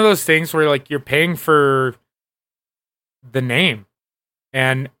 it's one of those things where like you're paying for the name.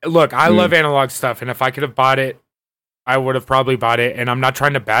 And look, I love analog stuff, and if I could have bought it, I would have probably bought it. And I'm not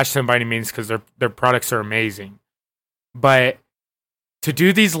trying to bash them by any means because their products are amazing. But to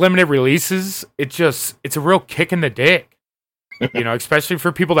do these limited releases, it's a real kick in the dick. You know, especially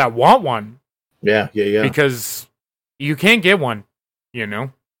for people that want one. Yeah. Because you can't get one, you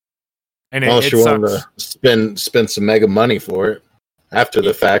know. And unless you want to spend some mega money for it. after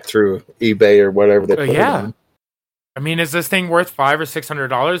the fact through eBay or whatever they put it Yeah. on. I mean, is this thing worth $500 or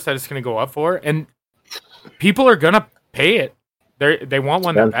 $600 that it's going to go up for? And people are going to pay it. They want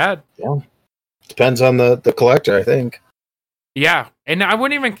one that bad. Yeah. Depends on the collector, I think. Yeah. And I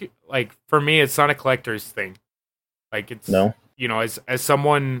wouldn't even, like, for me, it's not a collector's thing. Like, it's, No. you know, as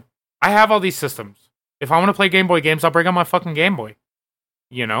someone, I have all these systems. If I want to play Game Boy games, I'll bring out my fucking Game Boy.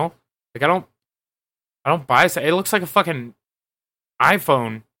 You know? Like, I don't buy it. It looks like a fucking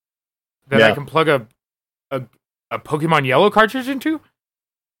iPhone that I can plug a Pokemon Yellow cartridge into.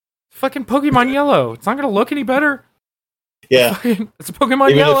 Fucking Pokemon Yellow. It's not going to look any better. Yeah. It's a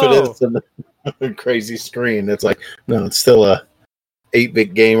Pokemon Even Yellow. if it is a crazy screen, it's like, no, it's still a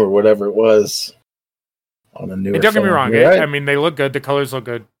 8-bit game or whatever it was on a newer And don't get me phone. wrong. Right. I mean, they look good. The colors look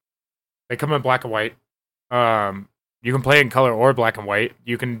good. They come in black and white. You can play in color or black and white.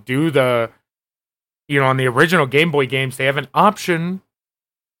 You can do on the original Game Boy games, they have an option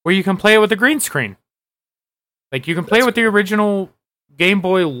where you can play it with a green screen. Like, you can play with the original Game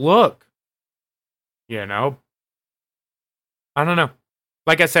Boy look. You know? I don't know.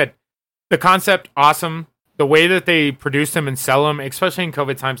 Like I said, the concept, awesome. The way that they produce them and sell them, especially in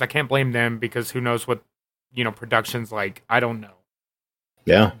COVID times, I can't blame them because who knows what, production's like. I don't know.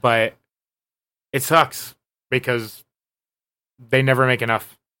 Yeah. But it sucks because they never make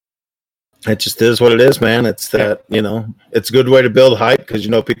enough. It just is what it is, man. It's that, it's a good way to build hype because,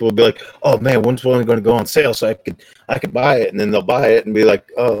 people will be like, oh, man, when's one going to go on sale so I could buy it? And then they'll buy it and be like,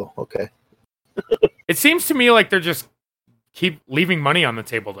 oh, okay. It seems to me like they're just keep leaving money on the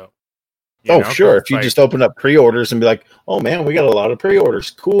table, though. Sure. If you just open up pre-orders and be like, oh, man, we got a lot of pre-orders.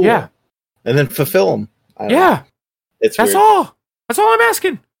 Cool. Yeah. And then fulfill them. Yeah. That's weird. all. That's all I'm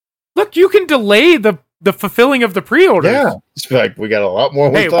asking. Look, you can delay the fulfilling of the pre-orders. Yeah. It's like we got a lot more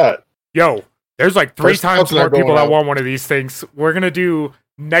than we thought. Yo, there's like 3 times more people that out. want one of these things. We're going to do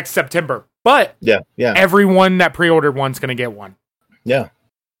next September. But yeah. Everyone that pre-ordered one's going to get one. Yeah.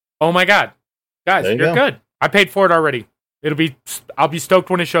 Oh my God. Guys, you're go. Good. I paid for it already. I'll be stoked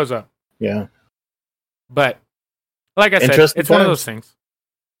when it shows up. Yeah. But like I said, it's one of those things.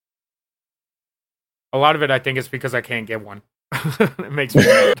 A lot of it, I think, is because I can't get one. It makes me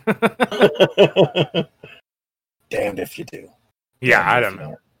mad. Damned if you do. Yeah, I don't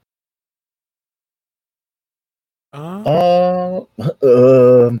know. I'll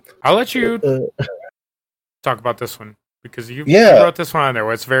let you talk about this one because you wrote this one on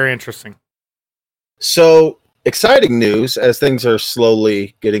there. It's very interesting. So, exciting news as things are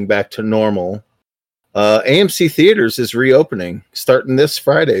slowly getting back to normal. AMC Theaters is reopening starting this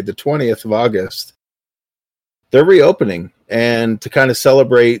Friday, the 20th of August. They're reopening, and to kind of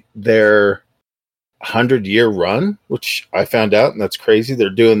celebrate their 100-year run, which I found out, and that's crazy. They're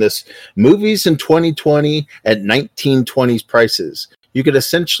doing this movies in 2020 at 1920s prices. You could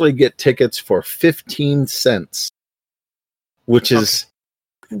essentially get tickets for 15 cents, which is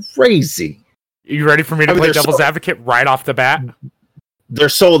crazy. You ready for me to play devil's advocate right off the bat? They're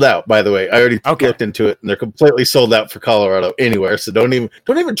sold out, by the way. I already looked into it, and they're completely sold out for Colorado anywhere. So don't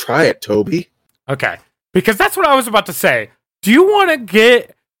even try it, Toby. Okay, because that's what I was about to say. Do you want to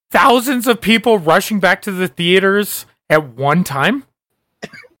get thousands of people rushing back to the theaters at one time?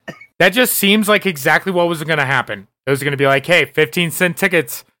 That just seems like exactly what was going to happen. It was going to be like, hey, 15-cent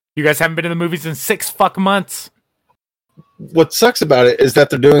tickets. You guys haven't been to the movies in 6 fucking months. What sucks about it is that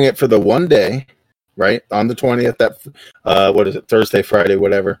they're doing it for the one day, right? On the 20th, what is it? Thursday, Friday,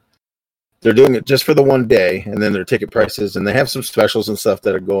 whatever. They're doing it just for the one day, and then their ticket prices, and they have some specials and stuff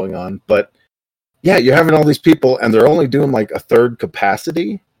that are going on. But yeah, you're having all these people, and they're only doing like a third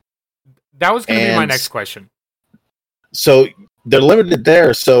capacity. That was going to be my next question. So they're limited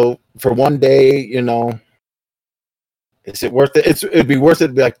there. So for one day, is it worth it? It'd be worth it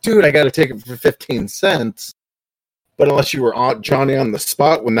to be like, dude, I got a ticket for 15 cents. But unless you were Johnny on the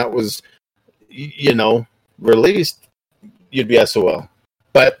spot when that was, released, you'd be SOL.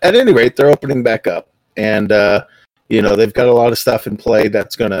 But at any rate, they're opening back up. And, they've got a lot of stuff in play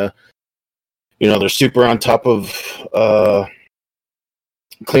that's going to, they're super on top of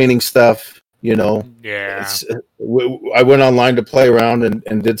cleaning stuff. Yeah. I went online to play around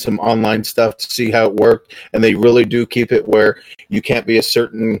and did some online stuff to see how it worked, and they really do keep it where you can't be a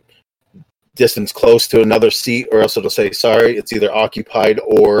certain distance close to another seat, or else it'll say, sorry, it's either occupied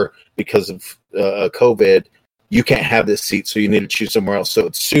or because of COVID, you can't have this seat, so you need to choose somewhere else. So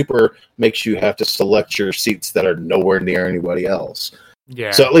it super makes you have to select your seats that are nowhere near anybody else.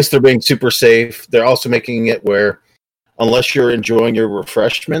 Yeah. So at least they're being super safe. They're also making it where unless you're enjoying your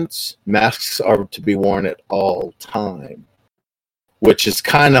refreshments, masks are to be worn at all time, which is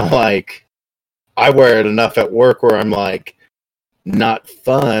kind of like, I wear it enough at work where I'm like, not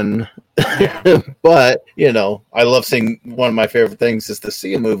fun. But, I love seeing, one of my favorite things is to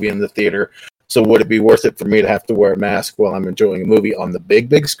see a movie in the theater. So would it be worth it for me to have to wear a mask while I'm enjoying a movie on the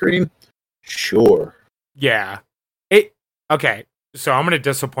big screen? Sure. Yeah. Okay. So I'm going to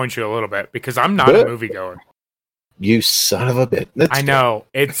disappoint you a little bit because I'm not a moviegoer. You son of a bitch. I know.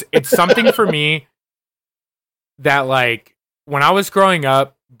 It's something for me that, like, when I was growing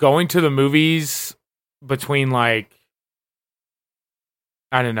up, going to the movies between, like,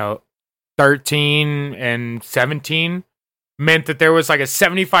 I don't know, 13 and 17 meant that there was like a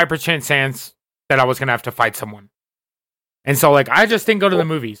 75% chance that I was going to have to fight someone. And so, like, I just didn't go to the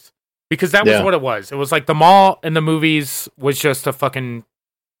movies because that was what it was. It was like the mall and the movies was just it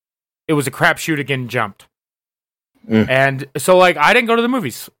was a crapshoot again jumped. And so, like, I didn't go to the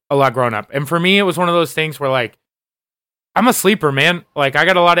movies a lot growing up. And for me, it was one of those things where, like, I'm a sleeper, man. Like, I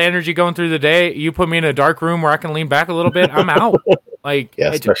got a lot of energy going through the day. You put me in a dark room where I can lean back a little bit, I'm out. Like,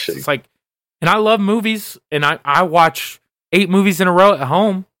 it's like, and I love movies, and I watch 8 movies in a row at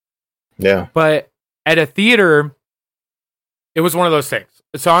home. Yeah. But at a theater, it was one of those things.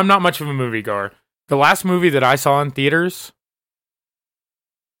 So I'm not much of a moviegoer. The last movie that I saw in theaters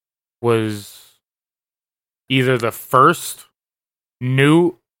was either the first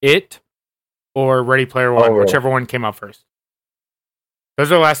new It or Ready Player One, whichever one came out first.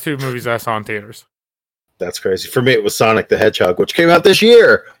 Those are the last 2 movies I saw in theaters. That's crazy. For me, it was Sonic the Hedgehog, which came out this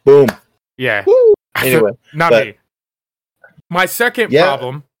year. Boom. Yeah. Woo. Anyway. Not me. My second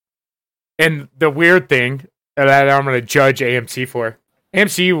problem, and the weird thing that I'm going to judge AMC for.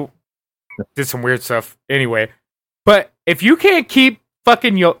 AMC did some weird stuff anyway. But if you can't keep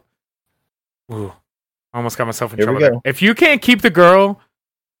fucking I almost got myself in trouble there. If you can't keep the girl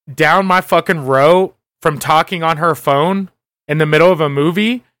down my fucking row from talking on her phone in the middle of a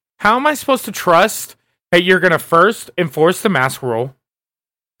movie, how am I supposed to trust that you're going to first enforce the mask rule,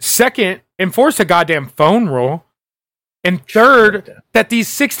 second, enforce a goddamn phone rule, and third, that these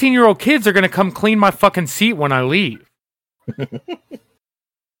 16-year-old kids are going to come clean my fucking seat when I leave?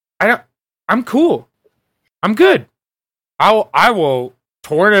 I'm cool. I'm good. I will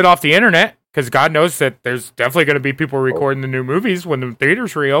torrent it off the internet because God knows that there's definitely going to be people recording the new movies when the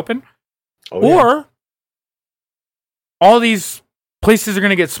theaters reopen. Or all these places are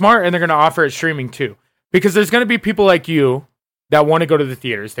going to get smart and they're going to offer it streaming too. Because there's going to be people like you that want to go to the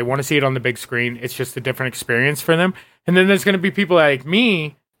theaters. They want to see it on the big screen. It's just a different experience for them. And then there's going to be people like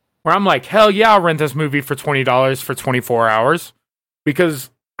me where I'm like, hell yeah, I'll rent this movie for $20 for 24 hours because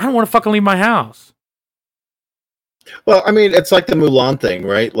I don't want to fucking leave my house. Well, I mean, it's like the Mulan thing,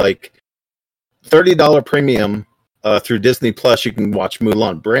 right? Like $30 premium through Disney Plus, you can watch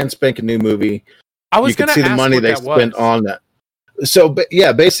Mulan, brand spanking new movie. You can see the money they spent on that. So,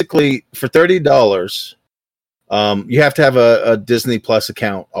 yeah, basically for $30, you have to have a Disney Plus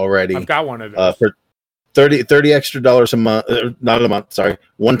account already. I've got one of those. For $30 extra a month, not a month, sorry,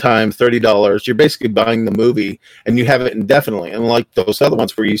 one time $30. You're basically buying the movie and you have it indefinitely. And like those other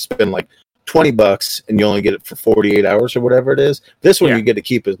ones where you spend like $20 and you only get it for 48 hours or whatever it is, this one you get to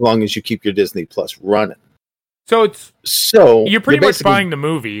keep as long as you keep your Disney Plus running. So you're pretty much buying the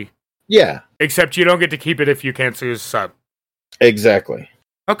movie. Yeah. Except you don't get to keep it if you cancel your sub. Exactly.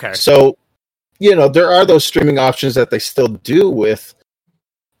 Okay. So, there are those streaming options that they still do with.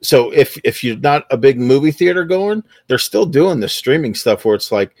 So if you're not a big movie theater going, they're still doing the streaming stuff where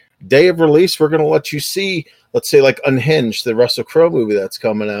it's like day of release, we're going to let you see, let's say like Unhinged, the Russell Crowe movie that's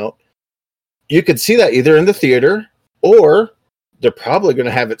coming out. You could see that either in the theater or they're probably going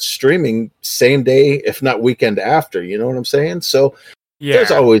to have it streaming same day, if not weekend after. You know what I'm saying? So there's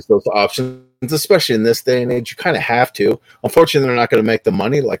always those options, especially in this day and age. You kind of have to. Unfortunately, they're not going to make the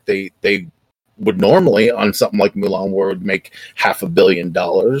money like they would normally on something like Mulan, where it would make $500 million.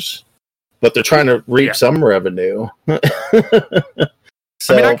 But they're trying to reap some revenue. So,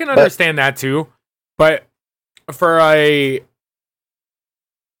 I mean, I can understand that too. But for a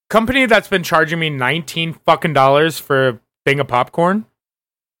company that's been charging me $19 fucking for a thing of popcorn,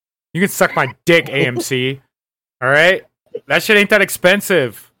 you can suck my dick, AMC. All right? That shit ain't that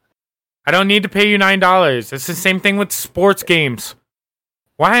expensive. I don't need to pay you $9. It's the same thing with sports games.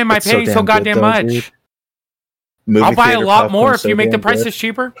 Why am I paying so goddamn much? I'll buy a lot more if you make the prices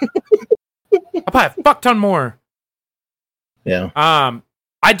cheaper. I'll buy a fuck ton more. Yeah.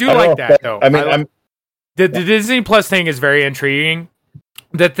 I do like that though. I mean, the Disney Plus thing is very intriguing.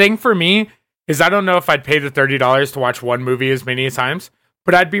 The thing for me is I don't know if I'd pay the $30 to watch one movie as many times,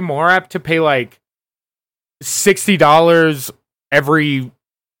 but I'd be more apt to pay like $60 every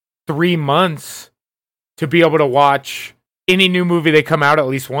 3 months to be able to watch any new movie they come out at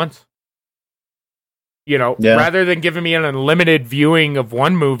least once. rather than giving me an unlimited viewing of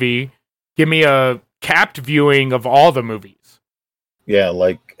one movie, give me a capped viewing of all the movies. Yeah,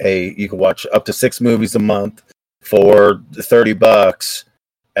 like, hey, you can watch up to 6 movies a month for $30,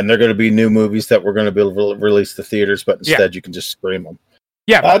 and they're going to be new movies that we're going to be released to theaters, but instead you can just stream them.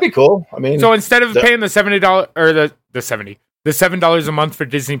 Yeah, that'd be cool. I mean, so instead of paying the $70 or the $7 a month for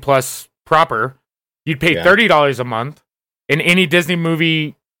Disney Plus proper, you'd pay $30 a month, and any Disney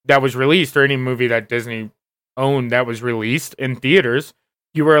movie that was released or any movie that Disney owned that was released in theaters,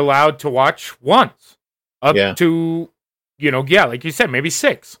 you were allowed to watch once up to, like you said, maybe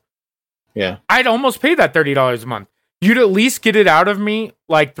 6. Yeah. I'd almost pay that $30 a month. You'd at least get it out of me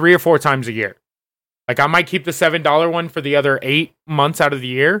like 3 or 4 times a year. Like, I might keep the $7 one for the other 8 months out of the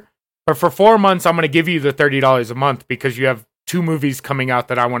year, but for 4 months, I'm going to give you the $30 a month because you have 2 movies coming out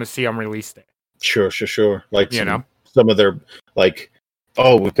that I want to see on release day. Sure. Like, some of their, like,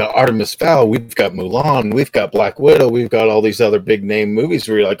 we've got Artemis Fowl, we've got Mulan, we've got Black Widow, we've got all these other big name movies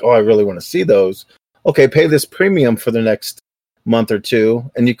where you're like, I really want to see those. Okay, pay this premium for the next month or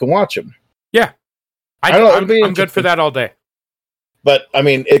 2, and you can watch them. Yeah. I'm good for that all day. But, I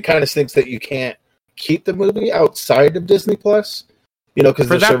mean, it kind of stinks that you can't keep the movie outside of Disney Plus, because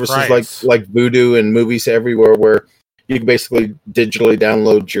there's services like Vudu and Movies Everywhere where you can basically digitally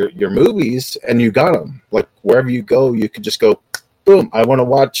download your movies and you got them. Like, wherever you go, you can just go, boom, I want to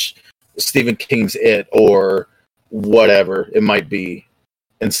watch Stephen King's It or whatever it might be.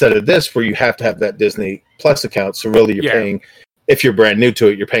 Instead of this, where you have to have that Disney Plus account. So really you're paying, if you're brand new to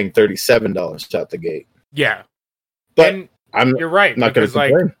it, you're paying $37 out the gate. Yeah. But you're right. I'm not going to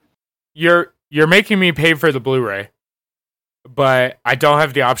complain. You're making me pay for the Blu-ray, but I don't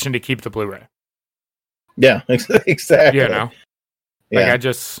have the option to keep the Blu-ray. Yeah, exactly. I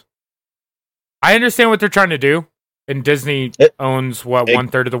understand what they're trying to do, and Disney owns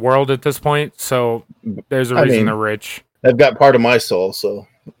 1/3 of the world at this point, so there's a reason they're rich. They've got part of my soul, so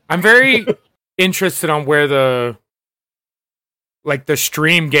I'm very interested on where the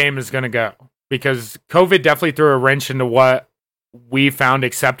stream game is going to go, because COVID definitely threw a wrench into what we found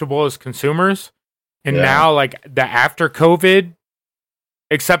acceptable as consumers, and now like the after COVID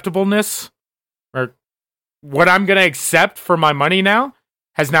acceptableness, or what I'm going to accept for my money now,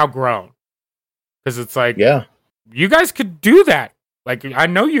 has now grown. Because it's like, you guys could do that. Like, I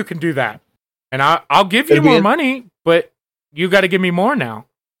know you can do that. And I'll give you more money, but you got to give me more now.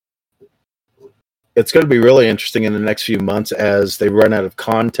 It's going to be really interesting in the next few months as they run out of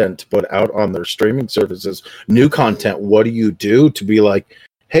content to put out on their streaming services. New content, what do you do to be like,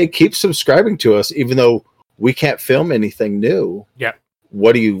 hey, keep subscribing to us, even though we can't film anything new? Yeah.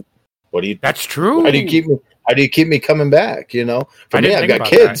 What do you? That's true. How do you keep me coming back? For me, I've got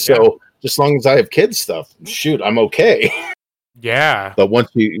kids, so just as long as I have kids stuff, shoot, I'm okay. Yeah. But once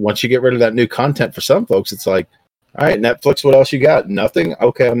you get rid of that new content for some folks, it's like, all right, Netflix, what else you got? Nothing?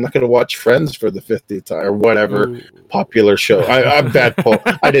 Okay, I'm not going to watch Friends for the 50th time or whatever popular show. I'm bad, Paul.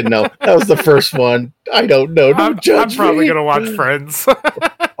 I didn't know. That was the first one. I don't know. Don't judge I'm probably me. going to watch Friends.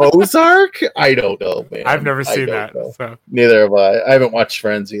 Ozark? I don't know, man. I've never seen that. So. Neither have I. I haven't watched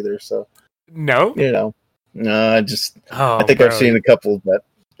Friends either, so. No? No, I think I've seen a couple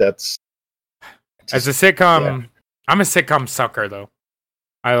that's. As a sitcom, I'm a sitcom sucker, though.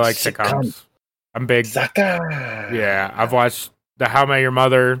 I like sitcoms. I'm big. Sucker. Yeah, I've watched the How I Met Your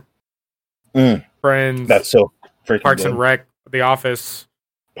Mother, Friends. That's so freaking Parks good. and Rec, The Office.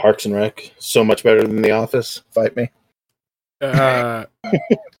 Parks and Rec, so much better than The Office. Fight me. I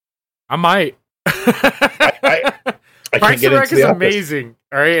might. I Parks and Rec is amazing.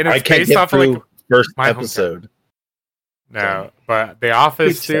 All right, and it's based off of like first episode. No, but The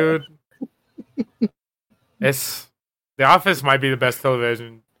Office, dude. The Office might be the best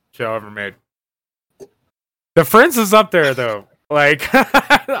television show ever made. The Friends is up there, though. Like,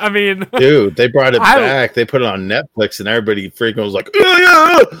 I mean, dude, they brought it back. They put it on Netflix, and everybody freaking was like,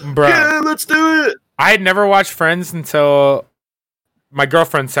 "Oh yeah, bro, yeah, let's do it." I had never watched Friends until my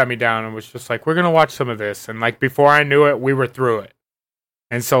girlfriend sat me down and was just like, "We're gonna watch some of this." And like before I knew it, we were through it.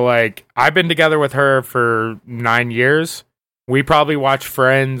 And so like I've been together with her for 9 years. We probably watch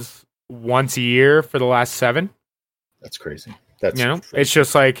Friends once a year for the last 7. That's crazy. It's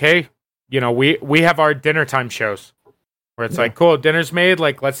just like, hey, we have our dinner time shows where it's like, cool, dinner's made.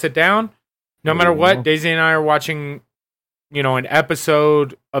 Like, let's sit down. No matter what, Daisy and I are watching, an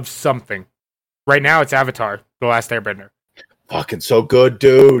episode of something. Right now, it's Avatar: The Last Airbender. Fucking so good,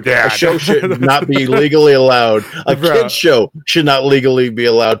 dude. Yeah, a show should not be legally allowed. A kid's show should not legally be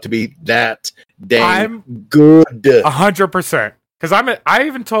allowed to be that damn good. 100%. Because I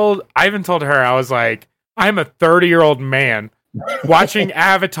even told her, I was like, I'm a 30-year-old man watching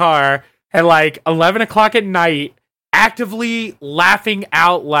Avatar at like 11 o'clock at night, actively laughing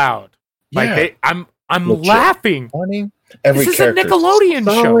out loud. Like I'm laughing. Funny. Every this is a Nickelodeon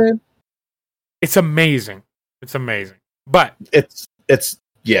show. It's amazing. It's amazing. But it's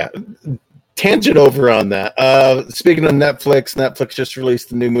tangent over on that. Speaking of Netflix just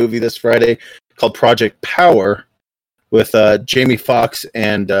released a new movie this Friday called Project Power with Jamie Foxx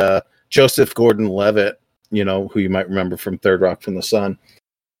and Joseph Gordon-Levitt, you know, who you might remember from Third Rock from the Sun.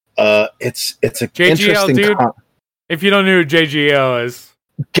 It's a JGL, interesting dude. If you don't know who JGL is,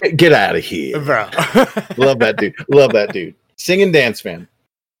 get out of here, bro. Love that dude. Sing and dance fan.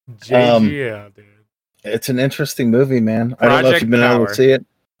 JGL, dude. It's an interesting movie, man. I don't know if you've been able to see it.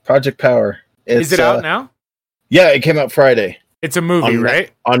 Project Power. Is it out now? Yeah, it came out Friday. It's a movie,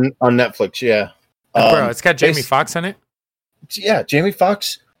 right? On Netflix, yeah. Bro, it's got Jamie Foxx in it? Yeah, Jamie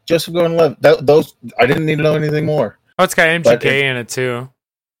Foxx, Joseph Gordon-Levitt. Those I didn't need to know anything more. Oh, it's got MGK in it too.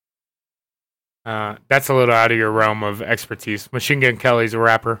 That's a little out of your realm of expertise. Machine Gun Kelly's a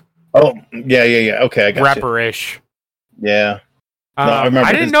rapper. Oh, yeah. Okay, I got rapper-ish. Yeah.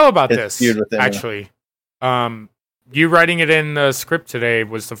 I didn't know about this, actually. You writing it in the script today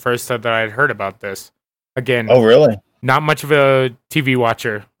was the first time that I had heard about this. Again. Oh, really? Not much of a TV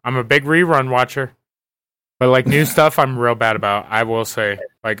watcher. I'm a big rerun watcher. But like new stuff, I'm real bad about. I will say.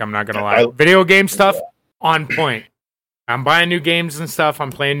 Like, I'm not going to lie. Video game stuff, on point. I'm buying new games and stuff.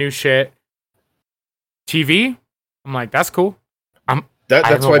 I'm playing new shit. TV, I'm like, that's cool. I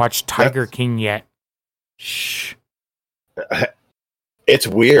haven't watched Tiger King yet. Shh. It's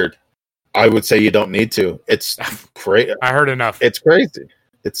weird. I would say you don't need to. It's crazy. I heard enough. It's crazy.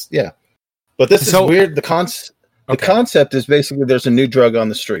 But this is weird. The concept is basically there's a new drug on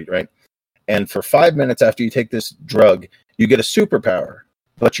the street, right? And for 5 minutes after you take this drug, you get a superpower,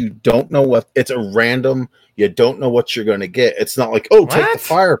 but you don't know what. It's a random. You don't know what you're going to get. It's not like, oh, take the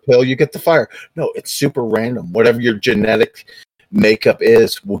fire pill, you get the fire. No, it's super random. Whatever your genetic makeup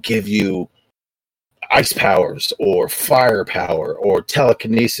is will give you ice powers or fire power or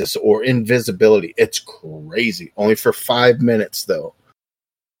telekinesis or invisibility. It's crazy. Only for 5 minutes, though.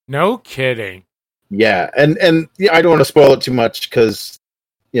 No kidding. Yeah, and yeah, I don't want to spoil it too much because,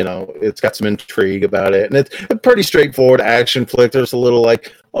 you know, it's got some intrigue about it, and it's a pretty straightforward action flick. There's a little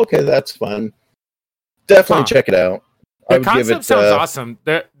like, okay, that's fun. Definitely check it out. The concept sounds awesome.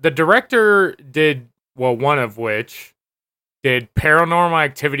 The director did, well, one of which did Paranormal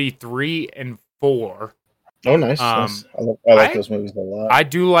Activity 3 and 4. Oh, nice. Nice. I like those movies a lot. I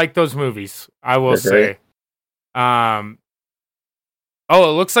do like those movies, I will say. It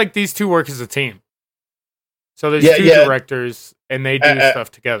looks like these two work as a team. So there's two directors, and they do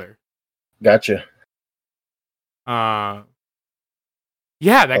stuff together. Gotcha. That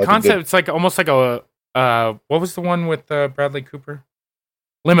concept, it's like almost like a what was the one with Bradley Cooper?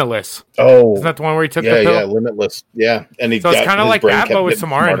 Limitless. Oh, isn't that the one where he took the pill? Yeah, Limitless. Yeah, and so it's kind of like that, but with some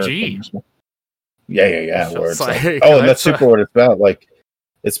RNG. Yeah. And that's super what it's about. Like,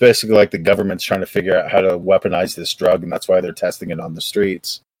 it's basically like the government's trying to figure out how to weaponize this drug, and that's why they're testing it on the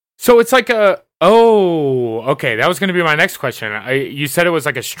streets. So it's like okay. That was going to be my next question. You said it was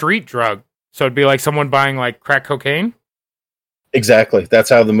like a street drug, so it'd be like someone buying like crack cocaine. Exactly. That's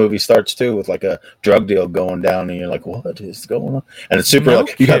how the movie starts too, with like a drug deal going down, and you're like, "What is going on?" And it's super.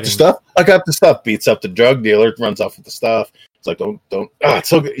 You got the stuff. I got the stuff. Beats up the drug dealer. Runs off with the stuff. It's like, don't. It's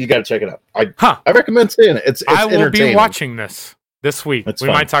so good. You got to check it out. I recommend seeing it. It's I will be watching this week. We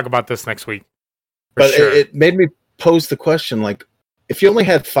might talk about this next week. But sure. it made me pose the question, like, if you only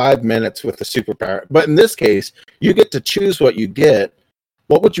had 5 minutes with the superpower, but in this case, you get to choose what you get.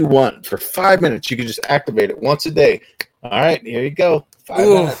 What would you want for 5 minutes? You could just activate it once a day. All right, here you go. 5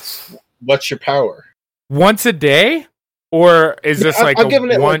 minutes. What's your power? Once a day, or is this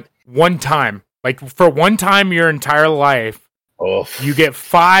one time? Like for one time your entire life, you get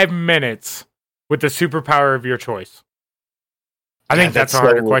 5 minutes with the superpower of your choice. I think that's a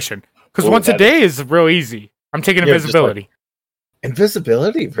harder question because once a day is real easy. I'm taking invisibility.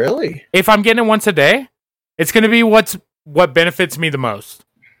 Invisibility, really? If I'm getting it once a day, it's going to be what benefits me the most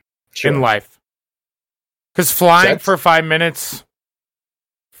in life. Because flying for 5 minutes,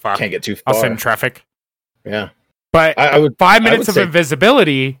 can't get too far. I'll sit in traffic. Yeah, but 5 minutes of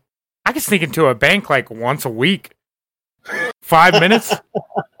invisibility, I can sneak into a bank like once a week. 5 minutes,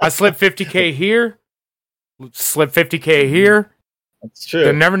 I slip $50K here, slip $50K here. That's true.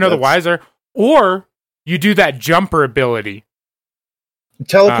 You'll never know the wiser. Or you do that jumper ability.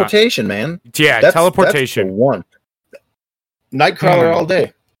 Teleportation, man. Yeah, teleportation. That's the one. Nightcrawler all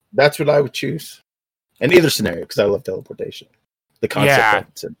day. That's what I would choose. In either scenario, because I love teleportation. The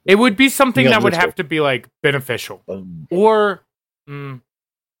concept. It would be something that would have to be like beneficial. Or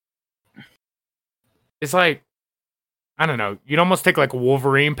it's like, I don't know. You'd almost take like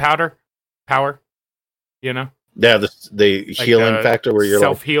Wolverine power, you know? Yeah, the Like healing factor where you're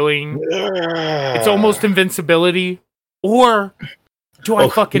self-healing. like... It's almost invincibility. Or do I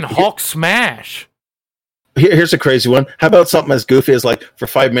fucking Hulk smash? Here's a crazy one. How about something as goofy as like, for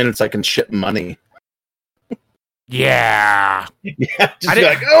 5 minutes I can ship money? Yeah. Yeah, just be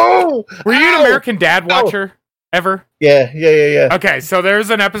like, oh! Were you an American Dad watcher ever? Yeah. Okay, so there's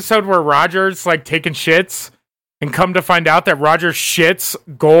an episode where Roger's like taking shits and come to find out that Roger shits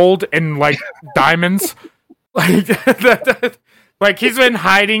gold and like diamonds. Like he's been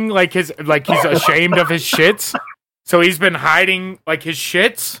hiding like he's ashamed of his shits. So he's been hiding like his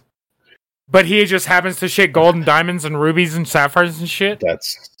shits. But he just happens to shit gold and diamonds and rubies and sapphires and shit.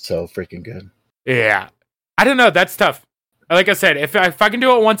 That's so freaking good. Yeah. I don't know, that's tough. Like I said, if I can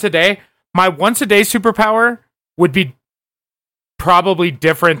do it once a day, my once a day superpower would be probably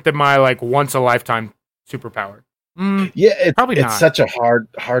different than my like once a lifetime superpower. Yeah, probably it's not. such a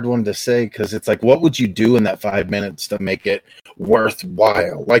hard one to say because it's like, what would you do in that 5 minutes to make it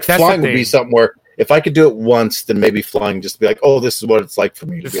worthwhile? Like That's flying would be something where if I could do it once, then maybe flying just to be like, oh, this is what it's like for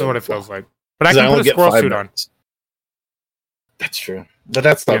me. This is what it feels like. But I can only put a get squirrel 5 suit minutes. That's true, but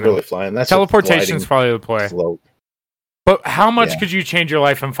that's not really flying. That's teleportation is probably the play. Float. But how much could you change your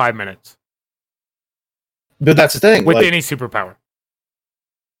life in 5 minutes? But that's the thing with any superpower.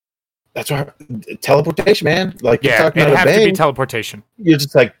 That's why teleportation, man. Like yeah, it'd have to be teleportation. You're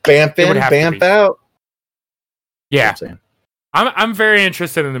just like bamf in, bamf out. Yeah, I'm very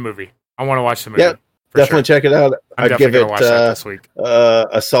interested in the movie. I want to watch the movie. Yeah, definitely check it out. I'd give it watch that this week.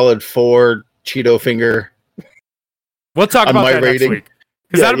 A solid 4 Cheeto finger. We'll talk about that next week.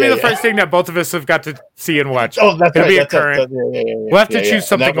 Because that'll be the first thing that both of us have got to see and watch. Oh, that's It'll right. be a current. We'll have to choose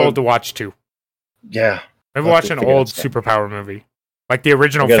something old to watch too. Yeah. Maybe watch an old superpower movie. Like the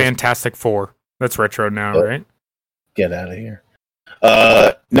original Fantastic Four. That's retro now, right? Get out of here.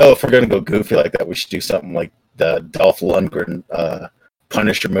 No, if we're going to go goofy like that, we should do something like the Dolph Lundgren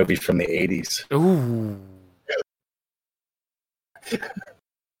Punisher movie from the 80s. Ooh.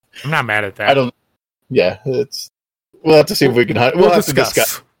 I'm not mad at that. We'll have to see if we can. We'll have to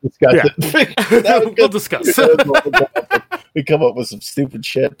discuss. Yeah. We'll discuss. We come up with some stupid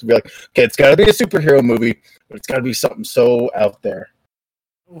shit to be like, okay, it's got to be a superhero movie, but it's got to be something so out there.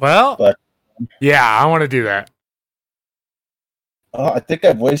 Well, yeah, I want to do that. I think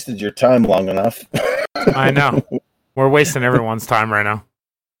I've wasted your time long enough. I know. We're wasting everyone's time right now.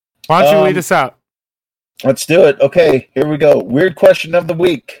 Why don't you lead us out? Let's do it. Okay, here we go. Weird question of the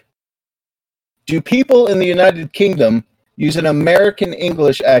week. Do people in the United Kingdom use an American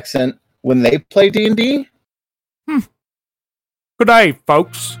English accent when they play D&D? Good day,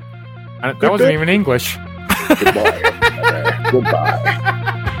 folks. That wasn't even English. Goodbye. Goodbye.